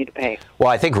continue to pay. Well,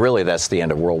 I think really that's the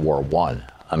end of World War I.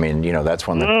 I mean, that's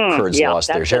when the Kurds lost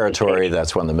their territory.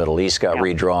 That's when the Middle East got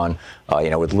redrawn,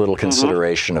 with little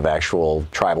consideration of actual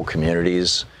tribal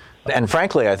communities. And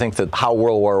frankly, I think that how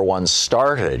World War I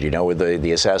started, with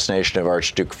the assassination of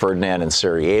Archduke Ferdinand in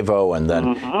Sarajevo, and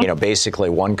then, basically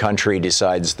one country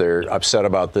decides they're upset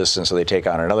about this, and so they take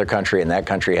on another country, and that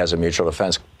country has a mutual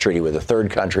defense treaty with a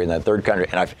third country, and that third country,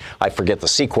 and I forget the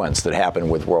sequence that happened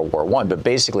with World War I, but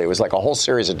basically it was like a whole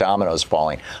series of dominoes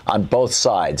falling on both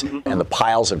sides, and the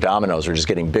piles of dominoes are just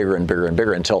getting bigger and bigger and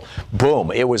bigger until, boom,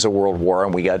 it was a world war,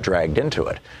 and we got dragged into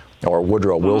it. Or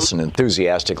Woodrow Wilson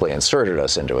enthusiastically inserted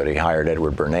us into it. He hired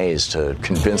Edward Bernays to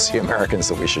convince the Americans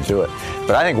that we should do it.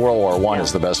 But I think World War I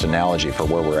is the best analogy for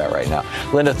where we're at right now.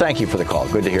 Linda, thank you for the call.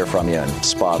 Good to hear from you, and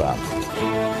spot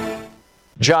on.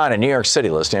 John in New York City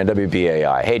listening to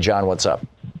WBAI. Hey, John, what's up?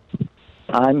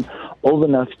 I'm old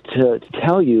enough to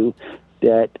tell you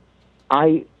that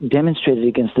I demonstrated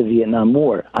against the Vietnam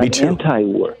War. I'm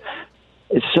anti-war.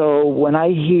 So when I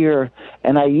hear,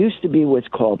 and I used to be what's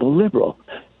called a liberal,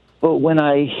 but when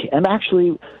I am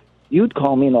actually, you'd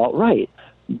call me an alt-right,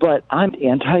 but I'm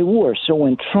anti-war. So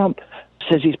when Trump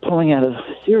says he's pulling out of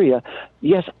Syria,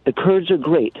 yes, the Kurds are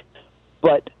great,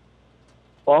 but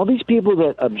all these people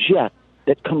that object,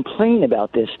 that complain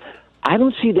about this, I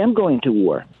don't see them going to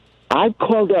war. I've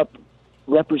called up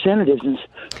representatives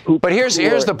who... But here's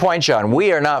the point, John.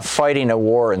 We are not fighting a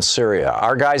war in Syria.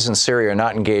 Our guys in Syria are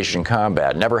not engaged in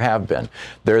combat, never have been.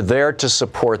 They're there to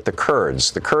support the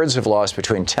Kurds. The Kurds have lost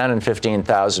between 10 and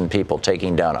 15,000 people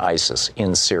taking down ISIS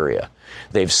in Syria.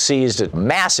 They've seized a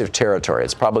massive territory.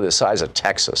 It's probably the size of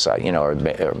Texas, or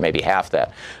maybe half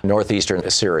that, northeastern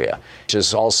Syria, which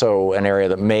is also an area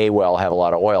that may well have a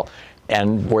lot of oil,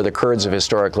 and where the Kurds have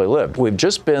historically lived. We've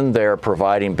just been there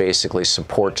providing basically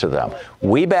support to them.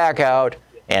 We back out,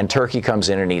 and Turkey comes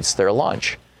in and eats their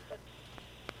lunch.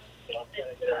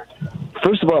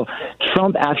 First of all,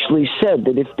 Trump actually said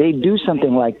that if they do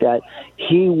something like that,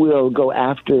 he will go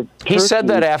after Turkey. He said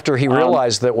that after he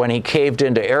realized that when he caved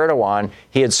into Erdogan,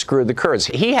 he had screwed the Kurds.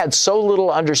 He had so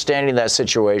little understanding of that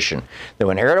situation that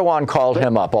when Erdogan called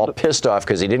him up, all pissed off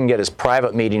because he didn't get his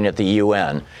private meeting at the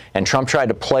UN, and Trump tried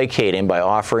to placate him by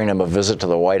offering him a visit to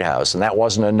the White House, and that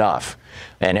wasn't enough.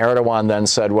 And Erdogan then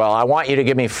said, well, I want you to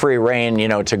give me free rein,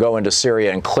 to go into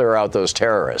Syria and clear out those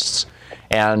terrorists.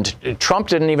 And Trump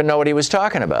didn't even know what he was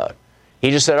talking about.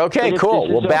 He just said, okay, cool,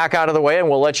 we'll back out of the way and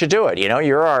we'll let you do it.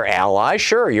 You're our ally.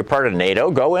 Sure, you're part of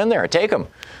NATO. Go in there, take them.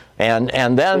 And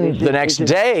then the next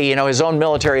day, his own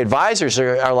military advisors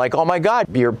are like, oh, my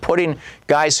God, you're putting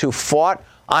guys who fought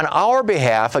on our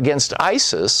behalf against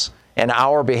ISIS, and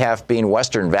our behalf being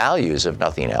Western values, if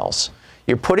nothing else.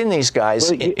 You're putting these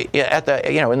guys at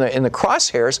the, in the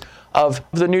crosshairs of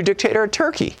the new dictator of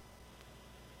Turkey.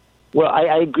 Well,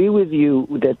 I agree with you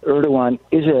that Erdogan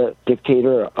is a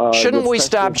dictator. Shouldn't we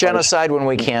stop genocide when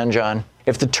we can, John?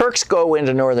 If the Turks go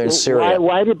into northern Syria,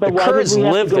 the Kurds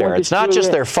live there. It's not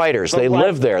just their fighters. They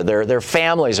live there. Their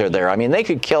families are there. I mean, they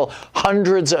could kill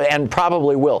hundreds, and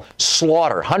probably will,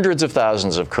 slaughter hundreds of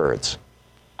thousands of Kurds.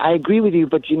 I agree with you,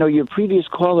 but, your previous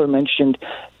caller mentioned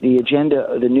the agenda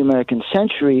of the New American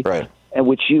Century. Right. And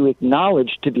which you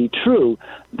acknowledge to be true,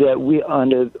 that we,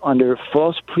 under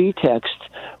false pretext,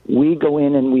 we go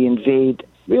in and we invade,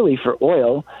 really for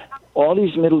oil, all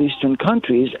these Middle Eastern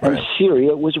countries, and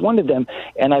Syria was one of them.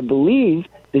 And I believe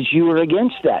that you were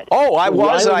against that. Oh, I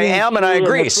am, and I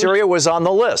agree. Syria was on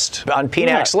the list, on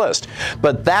PNAC's list.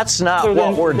 But that's not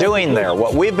what we're doing there.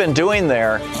 What we've been doing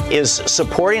there is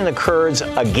supporting the Kurds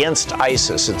against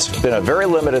ISIS. It's been a very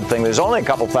limited thing. There's only a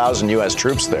couple thousand U.S.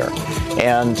 troops there.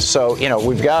 And so,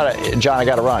 we've got to, John, I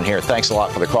got to run here. Thanks a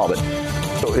lot for the call. But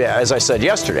as I said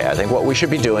yesterday, I think what we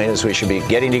should be doing is we should be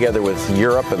getting together with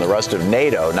Europe and the rest of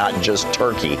NATO, not just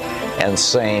Turkey, and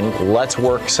saying, let's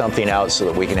work something out so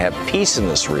that we can have peace in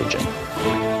this region.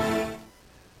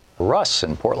 Russ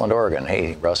in Portland, Oregon.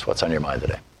 Hey, Russ, what's on your mind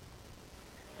today?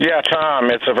 Yeah, Tom,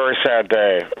 it's a very sad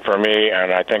day for me,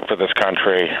 and I think for this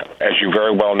country, as you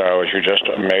very well know, as you just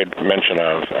made mention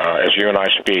of, as you and I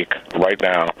speak right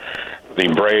now, the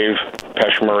brave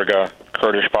Peshmerga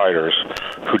Kurdish fighters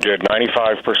who did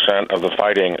 95% of the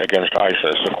fighting against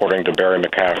ISIS, according to Barry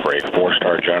McCaffrey,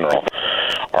 4-star general,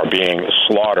 are being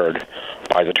slaughtered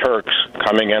by the Turks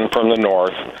coming in from the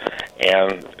north,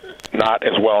 and not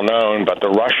as well known, but the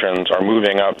Russians are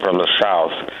moving up from the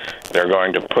south. They're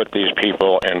going to put these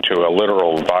people into a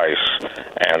literal vice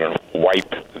and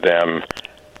wipe them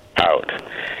out.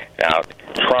 Now,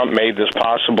 Trump made this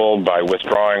possible by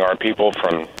withdrawing our people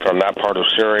from that part of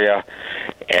Syria,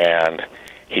 and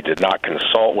he did not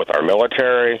consult with our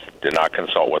military, did not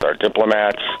consult with our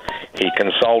diplomats. He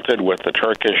consulted with the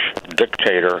Turkish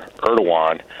dictator,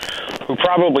 Erdogan, who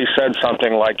probably said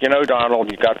something like,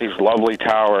 Donald, you got these lovely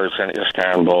towers in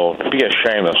Istanbul. It'd be a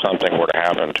shame if something were to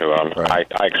happen to them. Right.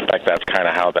 I expect that's kind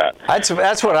of how that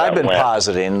That's what I've been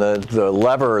positing, the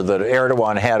lever that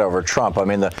Erdogan had over Trump. I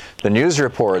mean, the news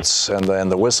reports and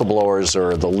the whistleblowers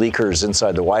or the leakers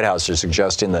inside the White House are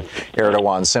suggesting that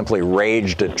Erdogan simply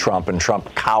raged at Trump and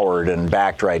Trump cowered and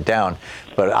backed right down.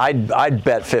 But I'd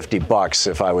bet $50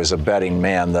 if I was a betting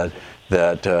man that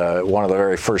one of the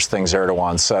very first things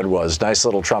Erdogan said was, nice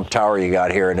little Trump Tower you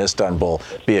got here in Istanbul.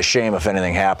 Be a shame if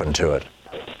anything happened to it.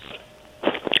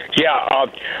 Yeah,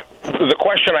 the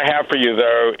question I have for you,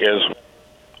 though, is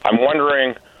I'm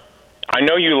wondering, I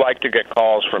know you like to get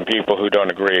calls from people who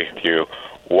don't agree with you.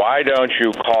 Why don't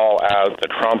you call out the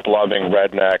Trump-loving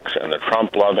rednecks and the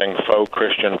Trump-loving faux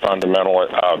Christian fundamental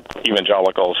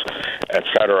evangelicals, et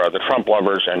cetera, the Trump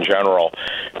lovers in general,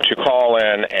 to call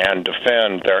in and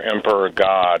defend their emperor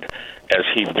God as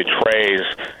he betrays?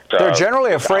 They're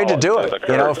generally afraid to do it.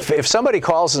 You know, if somebody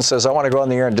calls and says, "I want to go on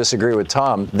the air and disagree with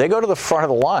Tom," they go to the front of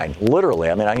the line, literally.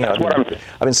 I mean,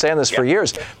 I've been saying this for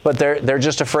years, but they're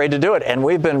just afraid to do it. And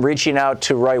we've been reaching out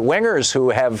to right-wingers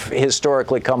who have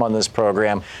historically come on this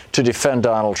program to defend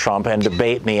Donald Trump and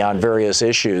debate me on various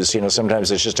issues. You know, sometimes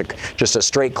it's just a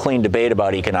straight, clean debate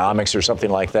about economics or something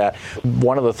like that.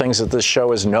 One of the things that this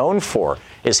show is known for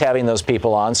is having those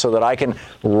people on so that I can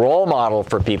role model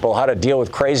for people how to deal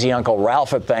with crazy Uncle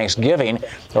Ralph at Thanksgiving,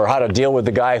 or how to deal with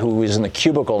the guy who is in the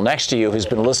cubicle next to you who's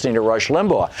been listening to Rush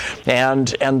Limbaugh.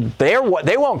 And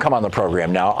they won't come on the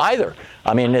program now either.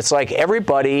 I mean, it's like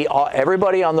everybody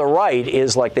on the right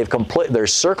is like they're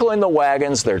circling the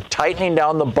wagons, they're tightening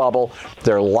down the bubble,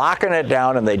 they're locking it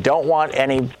down, and they're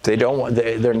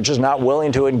just not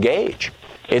willing to engage.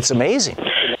 It's amazing.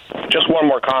 Just one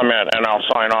more comment, and I'll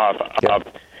sign off. Yeah.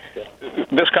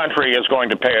 This country is going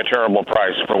to pay a terrible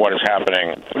price for what is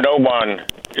happening. No one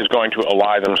is going to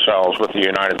ally themselves with the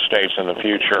United States in the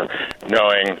future,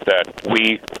 knowing that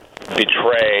we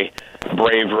betray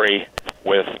bravery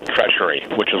with treachery,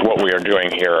 which is what we are doing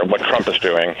here, what Trump is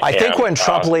doing. I think when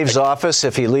Trump leaves office,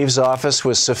 if he leaves office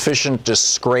with sufficient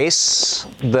disgrace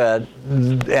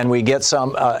and we get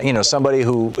somebody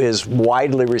who is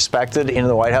widely respected into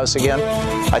the White House again,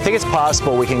 I think it's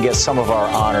possible we can get some of our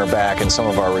honor back and some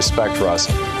of our respect, Russ.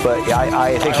 But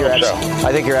I think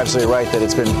you're absolutely right that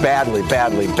it's been badly,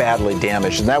 badly, badly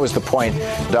damaged. And that was the point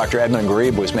Dr. Edmund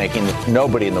Ghareeb was making, that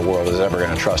nobody in the world is ever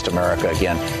going to trust America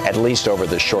again, at least over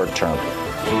the short term.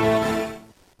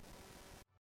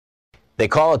 They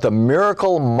call it the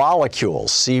miracle molecule,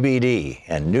 CBD,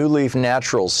 and New Leaf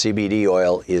Naturals CBD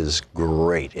oil is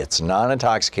great. It's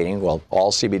non-intoxicating, well,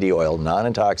 all CBD oil,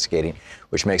 non-intoxicating,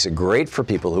 which makes it great for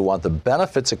people who want the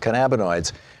benefits of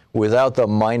cannabinoids without the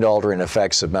mind-altering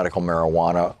effects of medical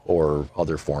marijuana or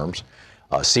other forms.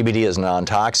 CBD is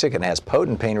non-toxic and has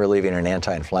potent pain-relieving and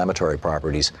anti-inflammatory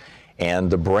properties.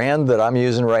 And the brand that I'm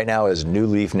using right now is New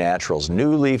Leaf Naturals.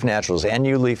 New Leaf Naturals,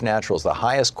 NU Leaf Naturals, the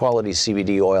highest quality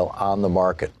CBD oil on the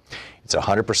market. It's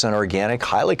 100% organic,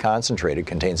 highly concentrated,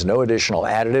 contains no additional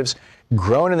additives,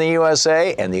 grown in the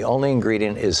USA, and the only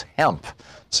ingredient is hemp.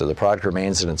 So the product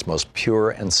remains in its most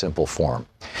pure and simple form.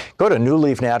 Go to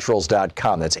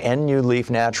newleafnaturals.com. That's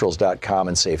newleafnaturals.com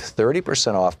and save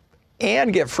 30% off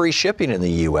and get free shipping in the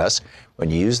U.S.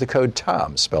 when you use the code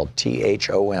TOM, spelled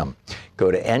THOM. Go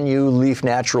to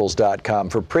newleafnaturals.com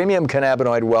for premium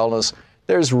cannabinoid wellness.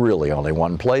 There's really only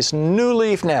one place,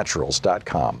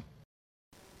 newleafnaturals.com.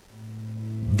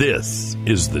 This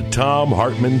is the Thom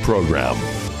Hartmann Program.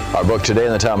 Our book today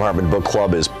in the Thom Hartmann Book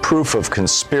Club is Proof of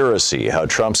Conspiracy, How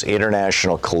Trump's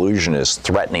International Collusion is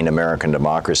Threatening American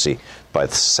Democracy by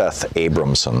Seth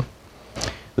Abramson.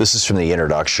 This is from the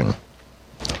introduction.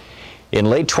 In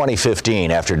late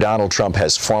 2015, after Donald Trump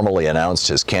has formally announced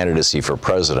his candidacy for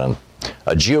president,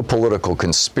 a geopolitical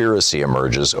conspiracy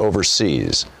emerges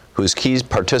overseas, whose key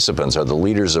participants are the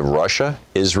leaders of Russia,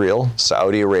 Israel,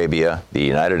 Saudi Arabia, the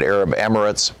United Arab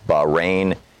Emirates,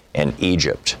 Bahrain, and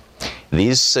Egypt.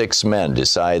 These 6 men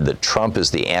decide that Trump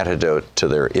is the antidote to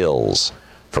their ills.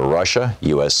 For Russia,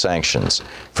 U.S. sanctions.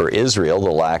 For Israel, the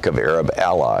lack of Arab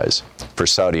allies. For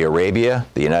Saudi Arabia,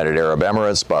 the United Arab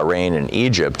Emirates, Bahrain, and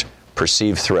Egypt,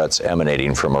 perceived threats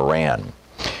emanating from Iran.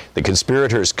 The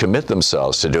conspirators commit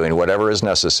themselves to doing whatever is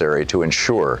necessary to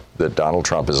ensure that Donald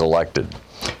Trump is elected.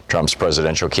 Trump's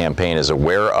presidential campaign is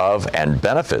aware of and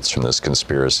benefits from this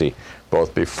conspiracy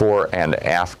both before and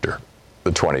after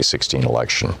the 2016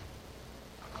 election.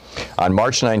 On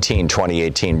March 19,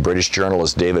 2018, British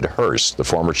journalist David Hurst, the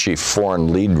former chief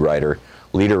foreign leader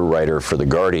writer for The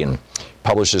Guardian,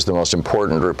 publishes the most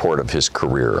important report of his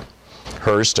career.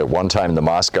 Hurst, at one time the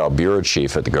Moscow bureau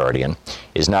chief at The Guardian,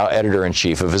 is now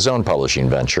editor-in-chief of his own publishing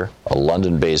venture, a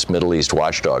London-based Middle East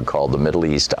watchdog called the Middle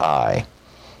East Eye.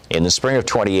 In the spring of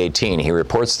 2018, he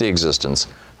reports the existence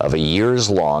of a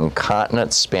years-long,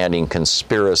 continent-spanning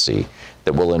conspiracy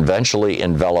that will eventually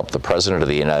envelop the President of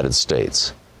the United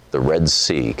States, the Red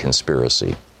Sea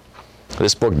Conspiracy.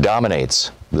 This book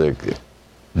denominates the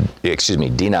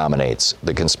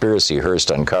conspiracy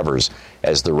Hurst uncovers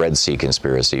as the Red Sea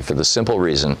Conspiracy for the simple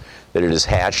reason that it is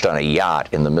hatched on a yacht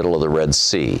in the middle of the Red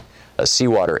Sea, a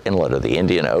seawater inlet of the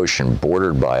Indian Ocean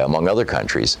bordered by, among other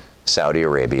countries, Saudi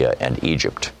Arabia and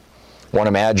Egypt. One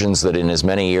imagines that in his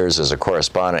many years as a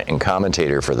correspondent and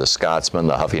commentator for The Scotsman,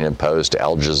 The Huffington Post,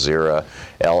 Al Jazeera,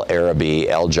 El Arabi,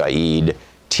 Al Jaid,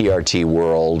 TRT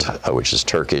World, which is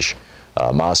Turkish,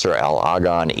 Masr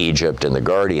al-Aghan, Egypt, and The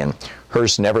Guardian,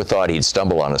 Hearst never thought he'd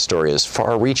stumble on a story as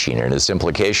far-reaching in its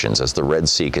implications as the Red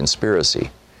Sea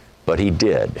conspiracy. But he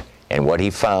did, and what he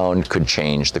found could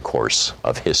change the course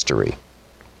of history.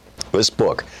 This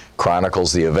book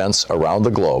chronicles the events around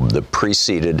the globe that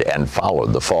preceded and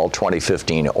followed the fall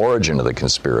 2015 origin of the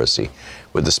conspiracy,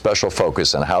 with a special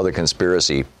focus on how the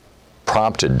conspiracy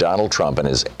prompted Donald Trump and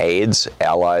his aides,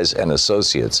 allies, and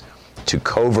associates to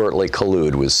covertly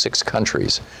collude with 6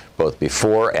 countries, both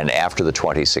before and after the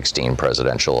 2016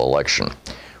 presidential election: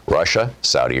 Russia,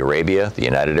 Saudi Arabia, the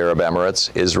United Arab Emirates,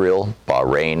 Israel,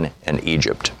 Bahrain, and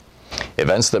Egypt.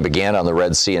 Events that began on the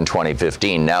Red Sea in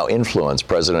 2015 now influence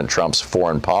President Trump's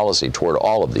foreign policy toward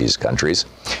all of these countries,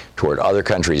 toward other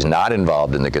countries not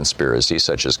involved in the conspiracy,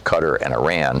 such as Qatar and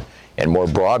Iran, and more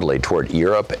broadly toward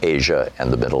Europe, Asia,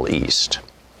 and the Middle East.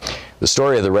 The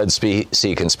story of the Red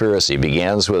Sea conspiracy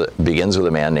begins with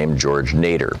a man named George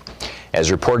Nader.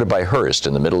 As reported by Hearst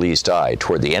in the Middle East Eye,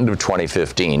 toward the end of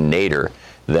 2015, Nader,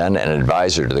 then an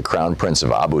advisor to the Crown Prince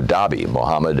of Abu Dhabi,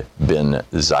 Mohammed bin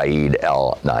Zayed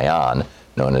Al Nahyan,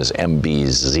 known as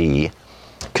MBZ,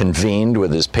 convened,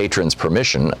 with his patron's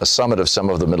permission, a summit of some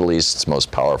of the Middle East's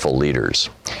most powerful leaders.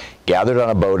 Gathered on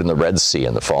a boat in the Red Sea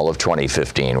in the fall of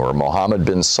 2015 were Mohammed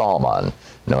bin Salman,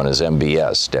 known as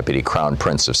MBS, Deputy Crown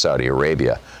Prince of Saudi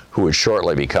Arabia, who would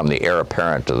shortly become the heir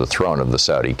apparent to the throne of the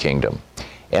Saudi kingdom;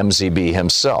 MZB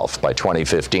himself, by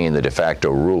 2015 the de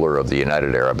facto ruler of the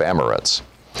United Arab Emirates;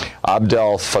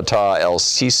 Abdel Fattah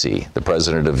el-Sisi, the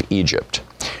president of Egypt;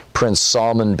 Prince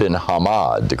Salman bin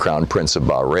Hamad, the Crown Prince of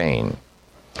Bahrain;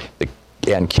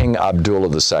 and King Abdullah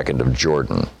II of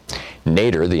Jordan.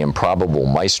 Nader, the improbable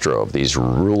maestro of these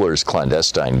rulers'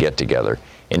 clandestine get-together,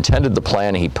 intended the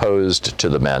plan he posed to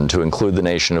the men to include the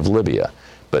nation of Libya,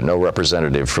 but no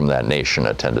representative from that nation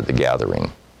attended the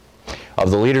gathering.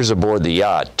 Of the leaders aboard the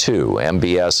yacht, 2,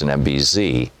 MBS and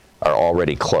MBZ, are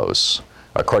already close.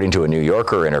 According to a New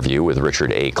Yorker interview with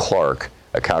Richard A. Clarke,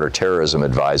 a counterterrorism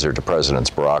advisor to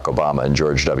Presidents Barack Obama and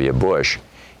George W. Bush,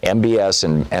 MBS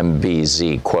and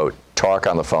MBZ, quote, talk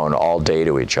on the phone all day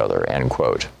to each other, end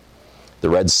quote. The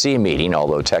Red Sea meeting,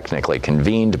 although technically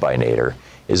convened by Nader,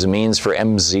 is a means for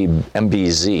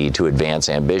MBZ to advance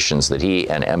ambitions that he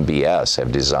and MBS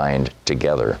have designed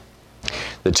together.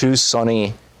 The 2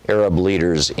 Sunni Arab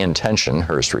leaders' intention,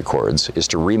 Hearst records, is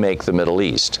to remake the Middle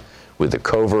East with the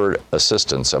covert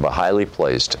assistance of a highly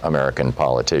placed American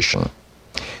politician.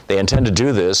 They intend to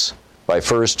do this by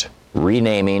first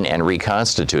renaming and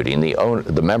reconstituting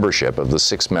the membership of the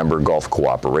 6-member Gulf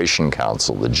Cooperation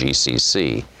Council, the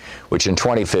GCC, which in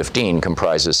 2015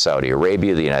 comprises Saudi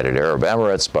Arabia, the United Arab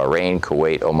Emirates, Bahrain,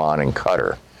 Kuwait, Oman, and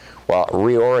Qatar, while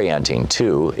reorienting,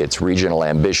 too, its regional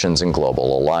ambitions and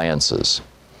global alliances.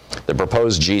 The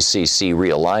proposed GCC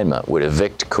realignment would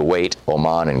evict Kuwait,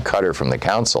 Oman, and Qatar from the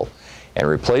Council and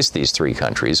replace these 3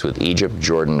 countries with Egypt,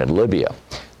 Jordan, and Libya,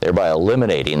 thereby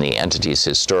eliminating the entity's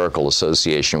historical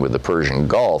association with the Persian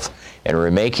Gulf and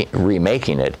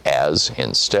remaking it as,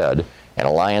 instead, an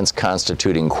alliance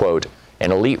constituting, quote,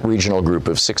 an elite regional group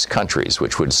of 6 countries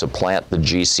which would supplant the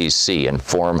GCC and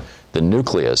form the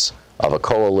nucleus of a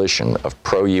coalition of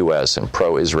pro-U.S. and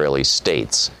pro-Israeli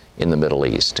states in the Middle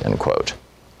East, end quote.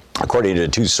 According to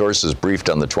 2 sources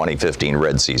briefed on the 2015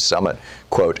 Red Sea Summit,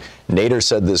 quote, Nader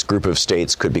said this group of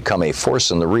states could become a force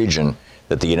in the region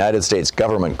that the United States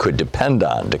government could depend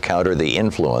on to counter the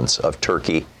influence of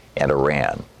Turkey and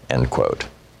Iran, end quote.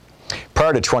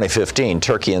 Prior to 2015,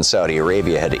 Turkey and Saudi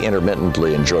Arabia had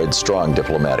intermittently enjoyed strong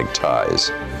diplomatic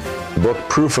ties. The book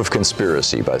Proof of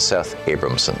Conspiracy by Seth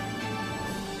Abramson.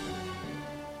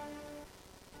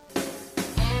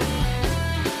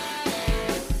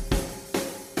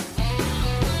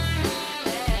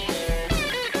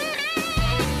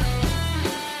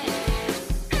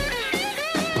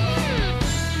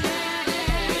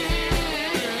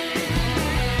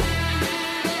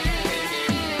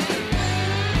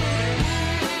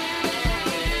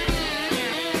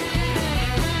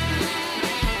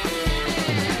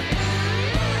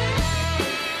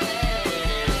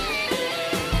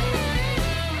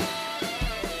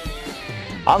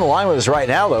 On the line with us right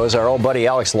now, though, is our old buddy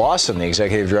Alex Lawson, the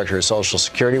Executive Director of Social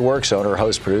Security Works, owner,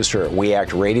 host, producer at We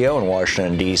Act Radio in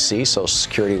Washington, D.C.,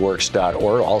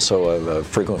 socialsecurityworks.org, also a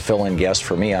frequent fill-in guest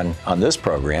for me on this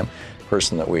program, a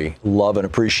person that we love and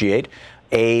appreciate.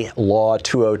 A Law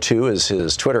 202 is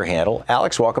his Twitter handle.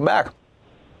 Alex, welcome back.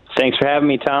 Thanks for having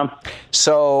me, Tom.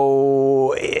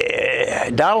 So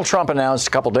Donald Trump announced a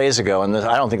couple days ago, and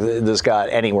I don't think this got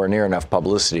anywhere near enough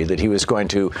publicity, that he was going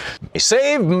to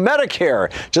save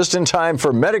Medicare just in time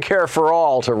for Medicare for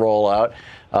All to roll out.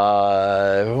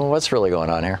 What's really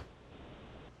going on here?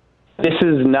 This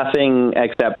is nothing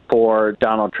except for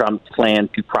Donald Trump's plan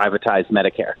to privatize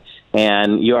Medicare.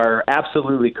 And you are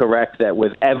absolutely correct that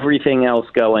with everything else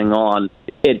going on,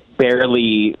 it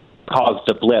barely caused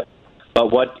a blip. But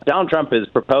what Donald Trump is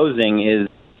proposing is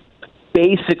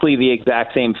basically the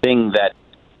exact same thing that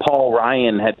Paul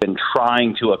Ryan had been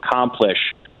trying to accomplish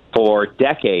for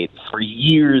decades, for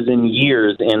years and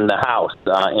years in the House,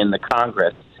 in the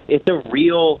Congress. It's a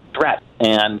real threat.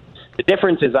 And the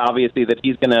difference is obviously that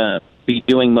he's going to be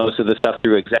doing most of the stuff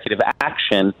through executive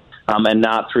action and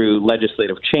not through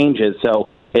legislative changes. So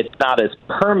it's not as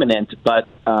permanent. But,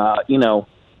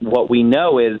 what we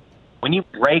know is when you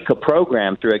break a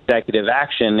program through executive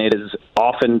action, it is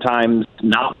oftentimes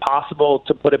not possible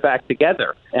to put it back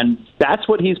together. And that's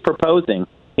what he's proposing.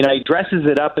 He dresses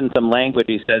it up in some language.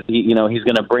 He says, he's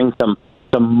going to bring some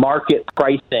market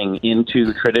pricing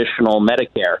into traditional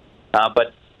Medicare.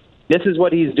 But this is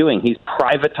what he's doing. He's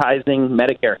privatizing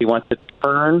Medicare. He wants to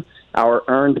turn our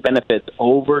earned benefits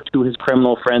over to his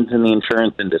criminal friends in the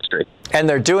insurance industry. And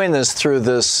they're doing this through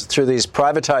these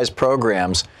privatized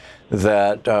programs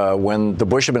that when the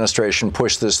Bush administration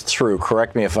pushed this through,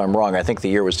 correct me if I'm wrong, I think the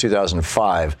year was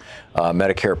 2005,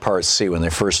 Medicare Part C, when they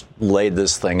first laid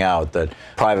this thing out, that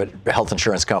private health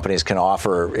insurance companies can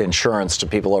offer insurance to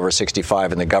people over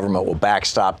 65 and the government will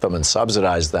backstop them and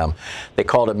subsidize them. They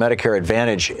called it Medicare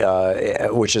Advantage,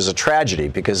 which is a tragedy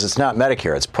because it's not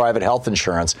Medicare, it's private health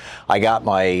insurance. I got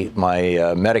my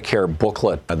Medicare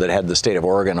booklet that had the state of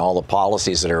Oregon, all the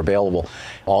policies that are available,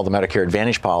 all the Medicare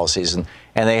Advantage policies, and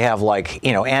they have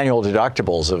annual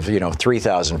deductibles of,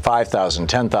 $3,000, $5,000,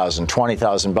 $10,000,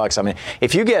 $20,000. I mean,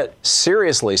 if you get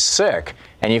seriously sick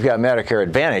and you've got Medicare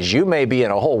Advantage, you may be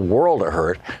in a whole world of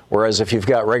hurt. Whereas if you've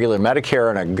got regular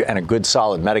Medicare and a good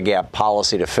solid Medigap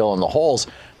policy to fill in the holes,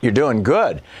 you're doing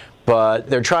good. But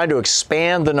they're trying to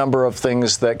expand the number of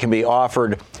things that can be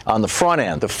offered on the front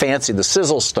end, the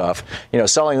sizzle stuff,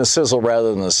 selling the sizzle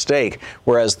rather than the steak,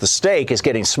 whereas the steak is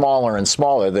getting smaller and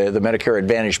smaller, the Medicare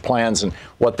Advantage plans and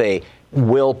what they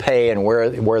will pay and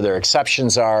where their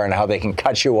exceptions are and how they can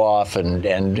cut you off and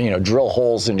drill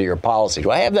holes into your policy.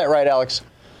 Do I have that right, Alex?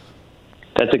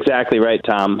 That's exactly right,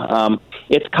 Tom.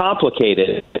 It's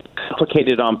complicated. It's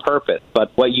complicated on purpose,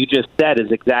 but what you just said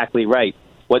is exactly right.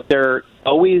 What they're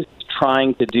always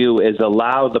trying to do is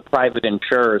allow the private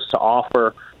insurers to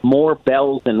offer more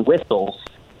bells and whistles,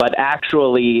 but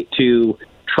actually to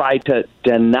try to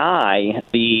deny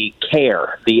the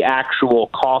care, the actual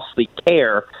costly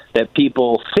care that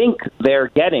people think they're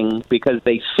getting because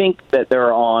they think that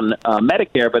they're on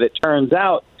Medicare, but it turns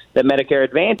out that Medicare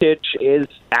Advantage is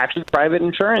actually private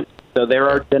insurance. So there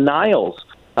are denials.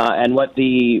 And what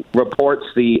the reports,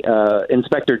 the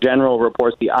Inspector General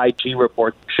reports, the IG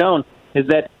reports have shown is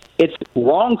that it's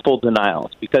wrongful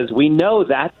denials because we know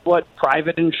that's what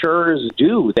private insurers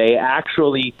do. They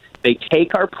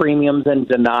take our premiums and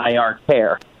deny our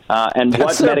care. And that's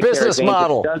what their Medicare business Advantage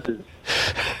model. does is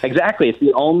exactly, it's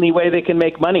the only way they can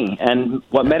make money. And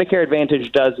what Medicare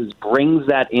Advantage does is brings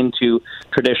that into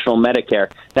traditional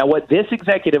Medicare. Now, what this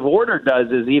executive order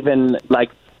does is even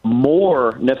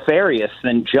more nefarious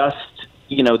than just,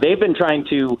 they've been trying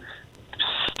to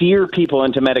steer people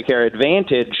into Medicare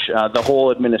Advantage, the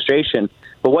whole administration.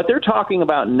 But what they're talking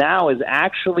about now is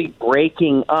actually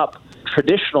breaking up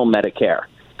traditional Medicare.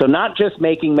 So not just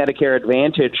making Medicare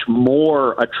Advantage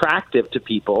more attractive to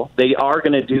people, they are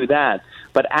going to do that,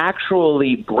 but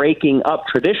actually breaking up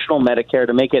traditional Medicare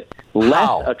to make it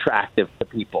less attractive to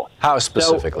people. How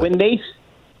specifically? So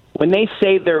when they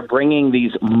say they're bringing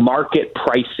these market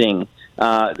pricing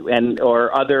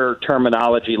or other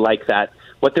terminology like that,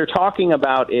 what they're talking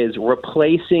about is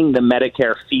replacing the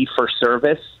Medicare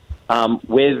fee-for-service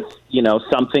with,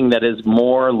 something that is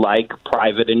more like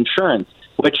private insurance,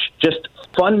 which just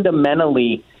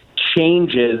fundamentally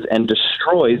changes and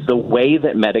destroys the way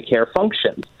that Medicare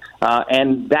functions.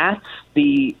 And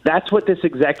that's what this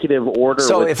executive order.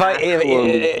 So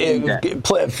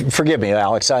forgive me,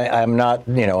 Alex, I'm not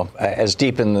as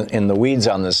deep in the weeds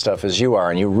on this stuff as you are,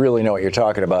 and you really know what you're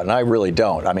talking about, and I really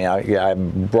don't. I mean, I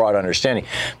have broad understanding,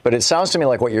 but it sounds to me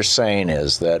like what you're saying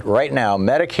is that right now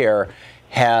Medicare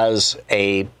has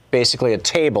a basically a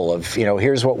table of,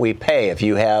 here's what we pay if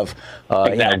you have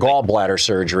gallbladder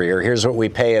surgery, or here's what we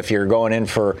pay if you're going in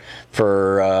for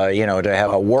to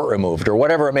have a wart removed, or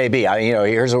whatever it may be.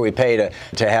 Here's what we pay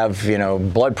to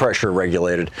have blood pressure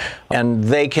regulated, and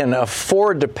they can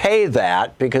afford to pay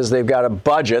that because they've got a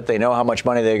budget. They know how much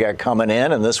money they've got coming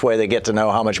in, and this way they get to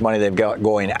know how much money they've got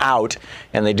going out,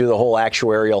 and they do the whole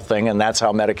actuarial thing, and that's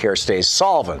how Medicare stays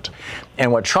solvent.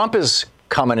 And what Trump is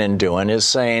coming in doing is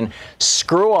saying,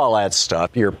 screw all that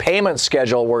stuff. Your payment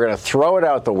schedule, we're going to throw it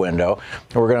out the window.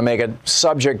 We're going to make it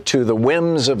subject to the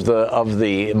whims of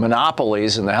the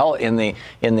monopolies in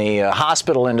the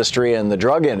hospital industry and the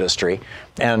drug industry,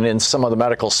 and in some of the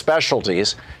medical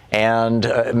specialties. And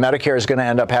Medicare is going to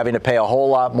end up having to pay a whole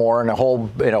lot more in a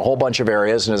whole bunch of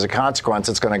areas, and as a consequence,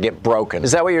 it's going to get broken.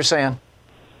 Is that what you're saying?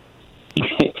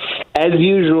 As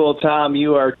usual, Tom,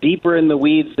 you are deeper in the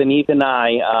weeds than Ethan and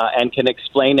I, and can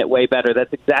explain it way better.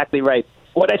 That's exactly right.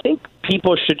 What I think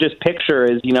people should just picture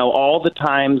is, all the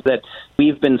times that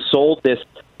we've been sold this,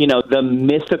 the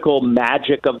mythical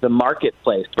magic of the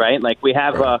marketplace, right? Like we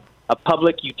have a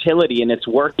public utility and it's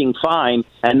working fine,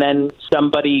 and then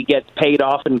somebody gets paid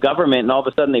off in government and all of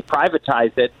a sudden they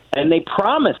privatize it, and they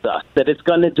promise us that it's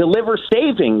going to deliver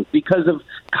savings because of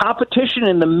competition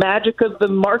and the magic of the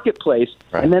marketplace,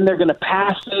 right. And then they're going to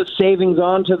pass those savings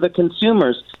on to the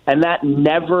consumers, and that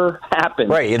never happens.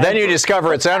 Right, and then you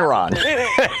discover it's Enron.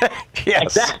 Yes.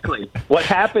 Exactly. What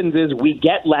happens is we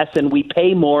get less and we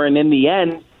pay more, and in the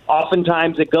end,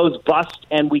 oftentimes it goes bust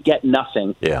and we get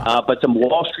nothing. Yeah. But some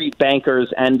Wall Street bankers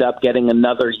end up getting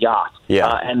another yacht. Yeah.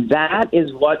 And that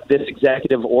is what this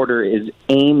executive order is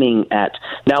aiming at.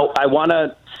 Now, I want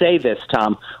to say this,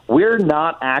 Tom. We're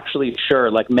not actually sure,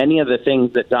 like many of the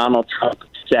things that Donald Trump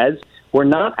says, we're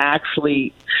not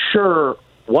actually sure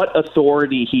what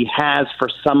authority he has for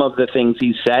some of the things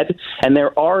he said, and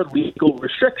there are legal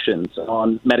restrictions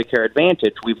on Medicare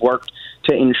Advantage. We've worked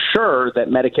to ensure that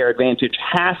Medicare Advantage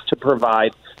has to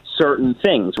provide certain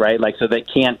things, right? Like, so they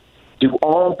can't do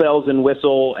all bells and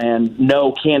whistle and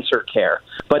no cancer care.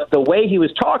 But the way he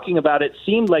was talking about it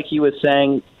seemed like he was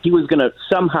saying he was going to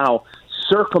somehow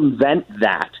circumvent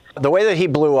that. The way that he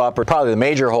blew up, or probably the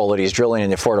major hole that he's drilling in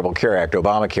the Affordable Care Act,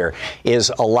 Obamacare, is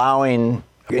allowing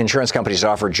insurance companies to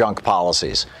offer junk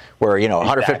policies where,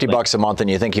 $150 a month and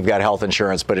you think you've got health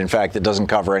insurance, but in fact it doesn't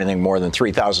cover anything more than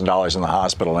 $3,000 in the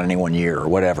hospital in any 1 year or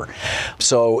whatever.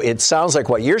 So it sounds like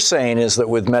what you're saying is that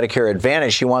with Medicare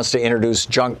Advantage, he wants to introduce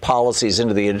junk policies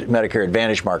into the Medicare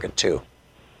Advantage market too.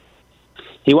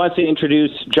 He wants to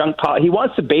introduce he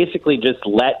wants to basically just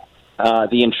let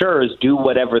the insurers do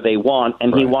whatever they want,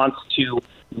 and he wants to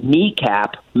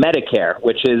kneecap Medicare,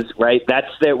 which is, right, that's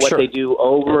what they do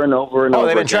over and over and over.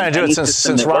 They've been trying to do it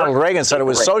since Ronald Reagan said it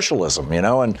was socialism,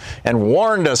 and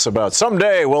warned us about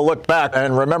someday we'll look back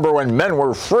and remember when men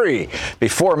were free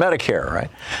before Medicare, right?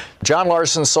 John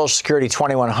Larson's Social Security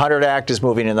 2100 Act is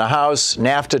moving in the House.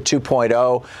 NAFTA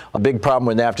 2.0, a big problem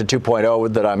with NAFTA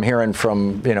 2.0 that I'm hearing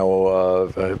from, a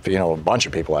bunch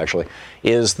of people actually,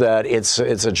 is that it's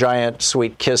a giant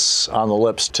sweet kiss on the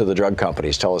lips to the drug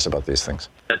companies. Tell us about these things.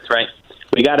 That's right.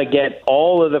 We got to get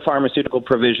all of the pharmaceutical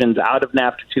provisions out of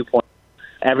NAFTA 2.0.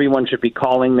 Everyone should be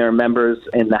calling their members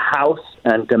in the House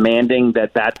and demanding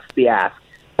that that's the ask.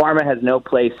 Pharma has no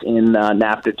place in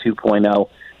NAFTA 2.0.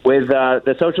 With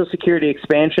the Social Security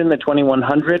expansion, the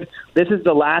 2100, this is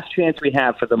the last chance we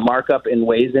have for the markup in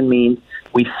Ways and Means.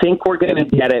 We think we're going to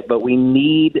get it, but we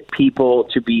need people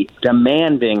to be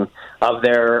demanding of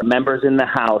their members in the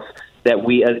House that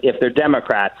we, if they're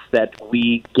Democrats, that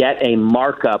we get a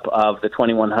markup of the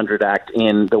 2100 Act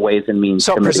in the Ways and Means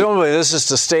So Committee. Presumably this is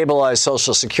to stabilize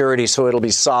Social Security so it'll be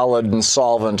solid and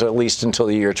solvent at least until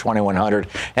the year 2100.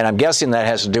 And I'm guessing that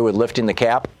has to do with lifting the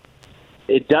cap?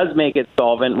 It does make it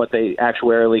solvent, what they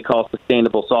actuarially call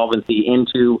sustainable solvency,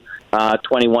 into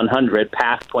 2100,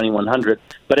 past 2100.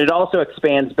 But it also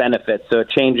expands benefits. So it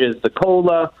changes the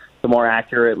COLA to more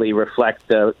accurately reflect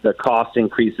the cost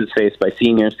increases faced by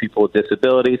seniors, people with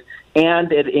disabilities,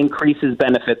 and it increases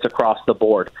benefits across the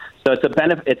board. So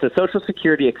it's a Social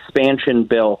Security expansion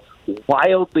bill,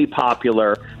 wildly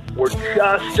popular. We're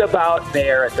just about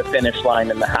there at the finish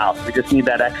line in the House. We just need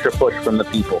that extra push from the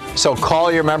people. So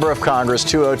call your member of Congress,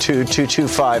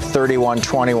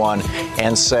 202-225-3121,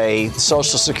 and say,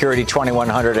 Social Security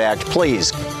 2100 Act,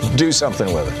 please do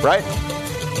something with it, right?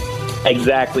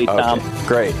 Exactly, Tom. Okay,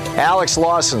 great. Alex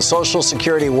Lawson,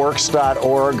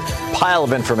 SocialSecurityWorks.org. Pile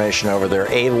of information over there.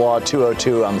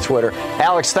 ALaw202 on Twitter.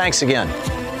 Alex, thanks again.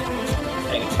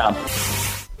 Thanks, Tom.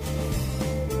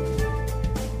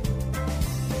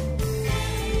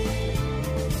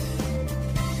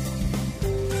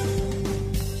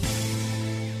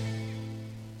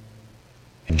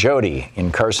 Jody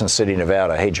in Carson City,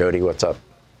 Nevada. Hey, Jody, what's up?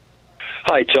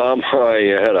 Hi, Tom.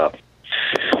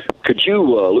 Could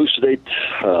you elucidate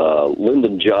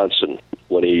Lyndon Johnson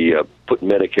when he put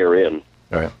Medicare in?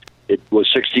 All right. It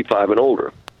was 65 and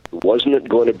older. Wasn't it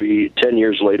going to be 10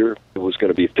 years later? It was going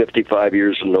to be 55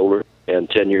 years and older, and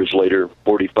 10 years later,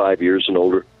 45 years and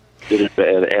older.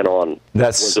 And on.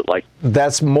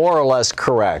 That's more or less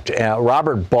correct.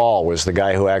 Robert Ball was the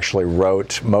guy who actually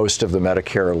wrote most of the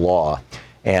Medicare law,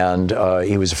 and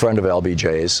he was a friend of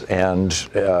LBJ's. And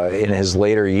in his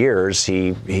later years,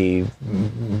 he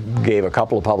gave a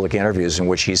couple of public interviews in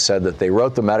which he said that they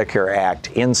wrote the Medicare Act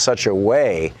in such a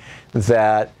way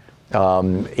that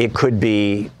it could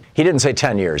be. He didn't say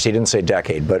 10 years. He didn't say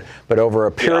decade, but over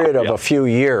a period of a few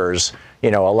years.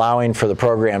 Allowing for the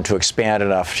program to expand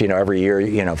enough, every year,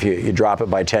 if you drop it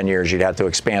by 10 years, you'd have to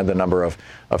expand the number of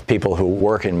people who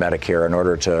work in Medicare in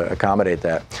order to accommodate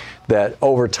that. That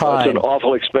over time. It's an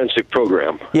awful expensive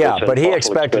program. Yeah, but he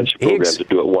expected to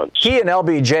do it once. He and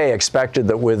LBJ expected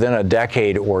that within a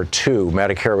decade or two,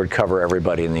 Medicare would cover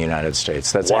everybody in the United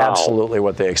States. That's absolutely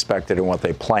what they expected and what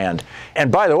they planned.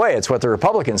 And by the way, it's what the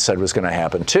Republicans said was going to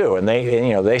happen too. And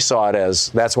they saw it as,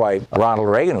 that's why Ronald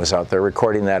Reagan was out there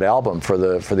recording that album for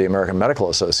the American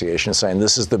Medical Association, saying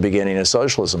this is the beginning of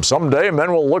socialism. Someday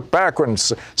men will look back and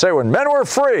say when men were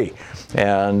free.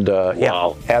 And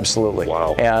yeah, absolutely.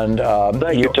 Wow. And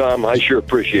thank you, Tom. I sure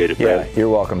appreciate it, man. You're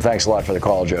welcome. Thanks a lot for the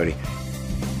call, Jody.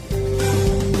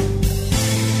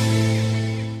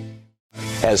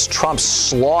 As Trump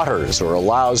slaughters or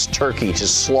allows Turkey to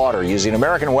slaughter using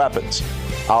American weapons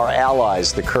our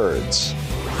allies, the Kurds.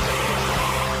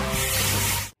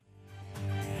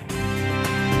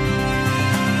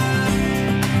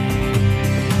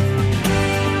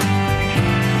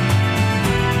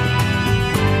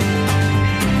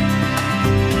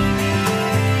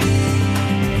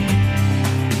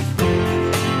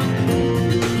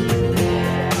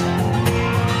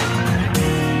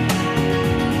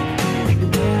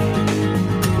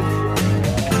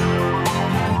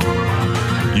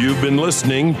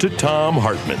 Listening to Thom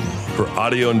Hartmann. For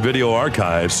audio and video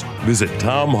archives, visit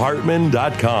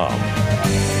thomhartmann.com.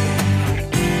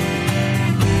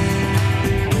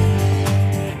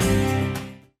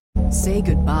 Say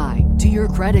goodbye to your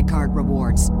credit card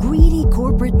rewards. Greedy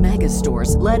corporate mega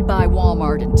stores, led by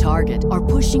Walmart and Target, are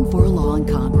pushing for a law in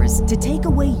Congress to take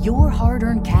away your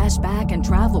hard-earned cash back and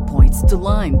travel points to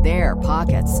line their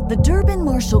pockets. The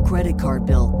Durbin-Marshall credit card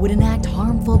bill would enact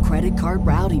harmful credit card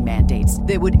routing mandates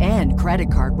that would end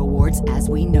credit card rewards as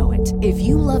we know it. If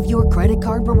you love your credit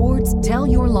card rewards, tell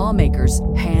your lawmakers,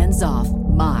 hands off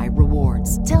my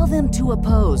rewards. Tell them to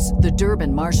oppose the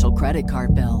Durbin-Marshall credit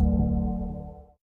card bill.